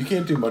it. You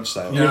can't do much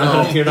silence. You're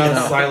not No.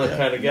 a silent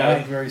kind of guy.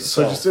 Not very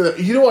So just do that.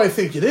 You know what I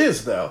think it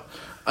is, though?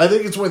 I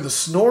think it's when the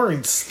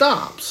snoring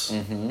stops,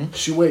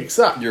 she wakes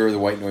up. You're the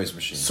white noise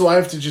machine. So I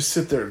have to just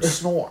sit there and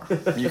snore.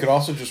 You could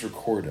also just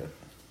record it.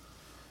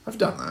 I've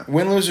done that.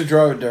 Win, lose, or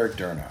draw with Derek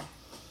Durnow.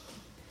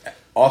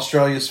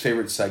 Australia's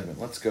favorite segment.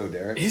 Let's go,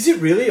 Derek. Is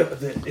it really?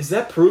 Is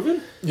that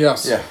proven?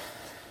 Yes. Yeah.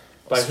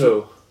 By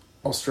who?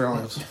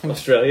 Australians.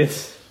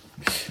 Australians.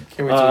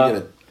 Can't wait till we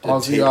get a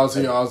Aussie, tape.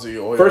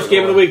 Aussie. Oi, First oi,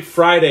 game of oi. the week,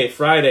 Friday Tough.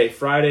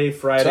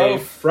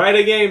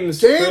 Friday games.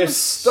 Games Chris.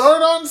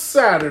 start on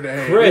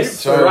Saturday.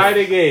 Chris, Tough.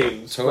 Friday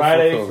games. Tough for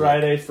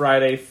COVID.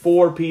 Friday,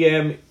 4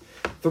 p.m.,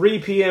 3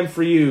 p.m.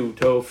 for you,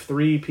 Toph,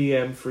 3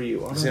 p.m. for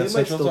you. Is he on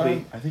Central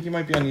Time? I think you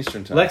might be on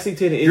Eastern Time.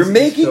 Lexington is You're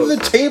making East the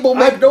Coast. table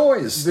make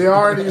noise. They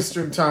are in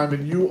Eastern time,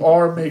 and you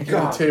are making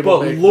the table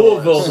But make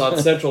Louisville's noise.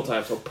 on Central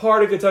Time, so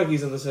part of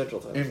Kentucky's in the Central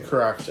Time.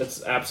 Incorrect.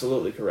 That's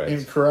absolutely correct.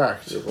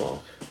 Incorrect. You're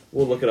wrong.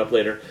 We'll look it up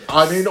later.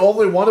 I mean,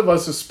 only one of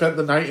us has spent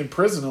the night in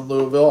prison in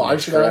Louisville. I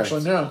should Correct.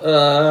 actually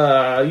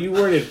know. You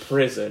weren't in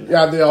prison.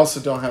 Yeah, they also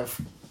don't have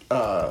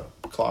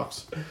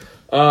clocks.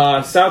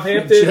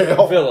 Southampton,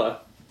 Jail. Villa.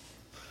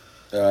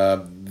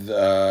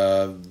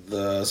 The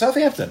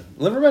Southampton,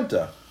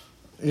 Livermento.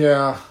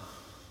 Yeah,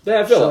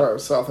 Yeah, Villa. sure,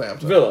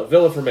 Southampton.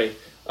 Villa for me.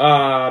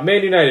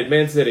 Man United,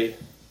 Man City.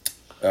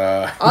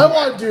 I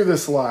want to do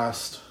this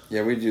last.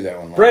 Yeah, we do that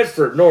one. Last.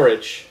 Brentford,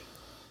 Norwich.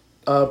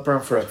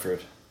 Brentford.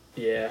 Brentford.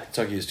 Yeah.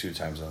 Kentucky has 2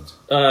 time zones.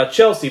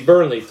 Chelsea,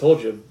 Burnley.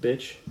 Told you,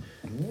 bitch.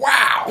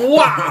 Wow.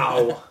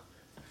 Wow.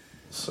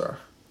 Sir.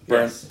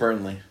 Yes.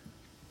 Burnley.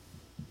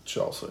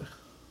 Chelsea.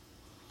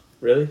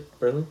 Really?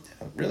 Burnley?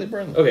 Really,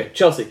 Burnley. Okay,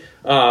 Chelsea.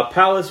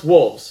 Palace,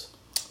 Wolves.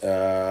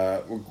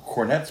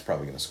 Cornette's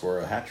probably going to score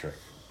a hat trick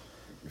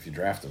if you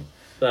draft him.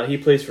 He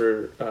plays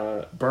for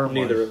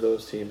Burnley. neither of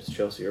those teams,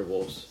 Chelsea or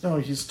Wolves. No,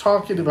 he's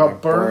talking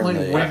about Burnley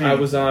Burnley. winning I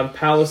was on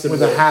Palace and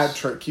with Wolves. a hat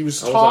trick. He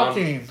was I was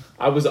talking.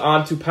 I was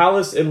on to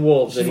Palace and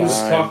Wolves, and he was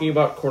Fine. talking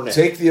about Cornet.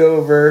 Take the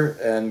over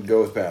and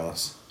go with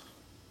Palace.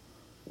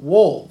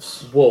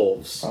 Wolves.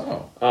 Wolves.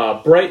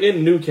 Oh.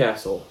 Brighton,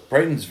 Newcastle.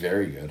 Brighton's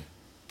very good.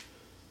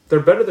 They're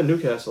better than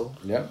Newcastle.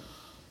 Yep.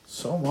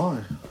 So am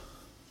I.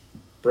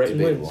 Brighton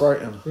Debatable.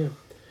 wins. Brighton.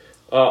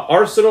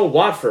 Arsenal,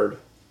 Watford.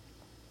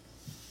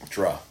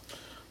 Draw.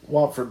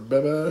 Watford,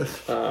 baby.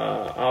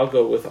 I'll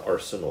go with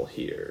Arsenal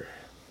here.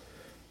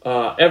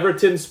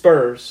 Everton,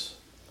 Spurs.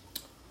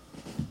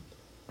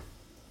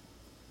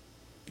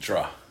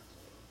 Draw.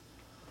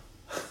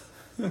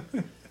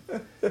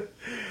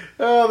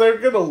 Oh, they're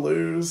going to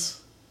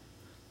lose.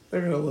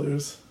 They're going to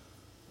lose.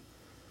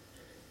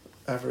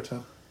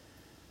 Everton.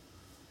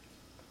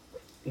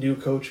 New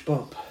coach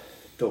bump.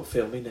 Don't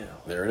fail me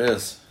now. There it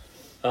is.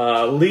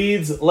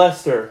 Leeds,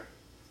 Leicester.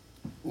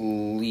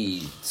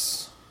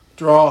 Leeds.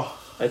 Draw.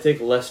 I take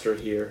Leicester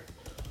here.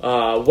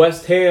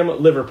 West Ham,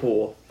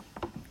 Liverpool.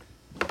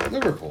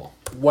 Liverpool.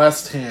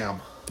 West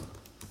Ham.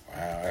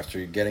 Wow,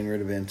 after getting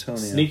rid of Antonio.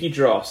 Sneaky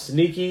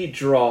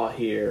draw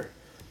here.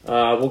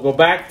 We'll go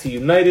back to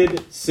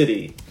United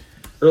City.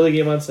 Early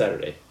game on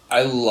Saturday.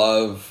 I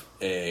love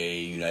a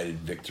United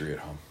victory at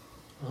home.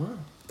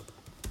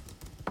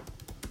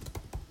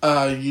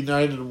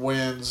 United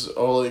wins.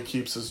 Ole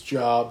keeps his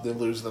job. They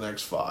lose the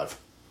next 5.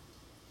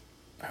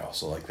 I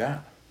also like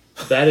that.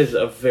 That is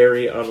a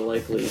very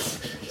unlikely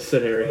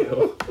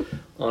scenario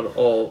on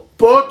all.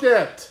 Book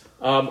it.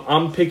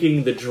 I'm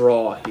picking the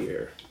draw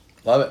here.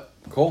 Love it.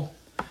 Cool.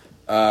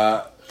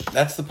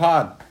 That's the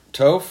pod.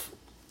 Toph,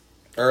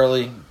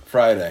 early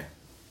Friday.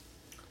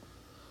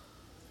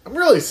 I'm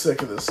really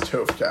sick of this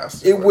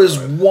Toph-cast. It was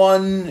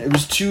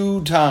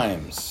 2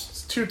 times.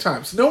 It's 2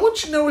 times. No one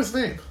should know his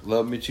name.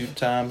 Love me 2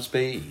 times,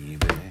 baby.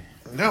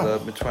 No.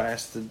 Love me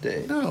twice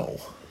today. No.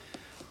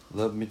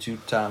 Love me 2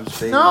 times,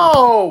 baby.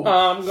 No.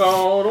 I'm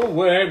going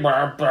away.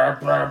 Love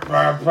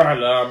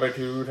me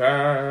 2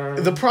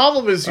 times. The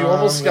problem is you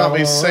almost got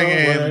me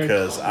singing.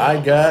 Because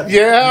I got...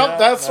 Yeah,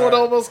 that's what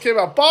almost came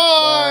out.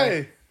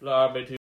 Bye. Love me 2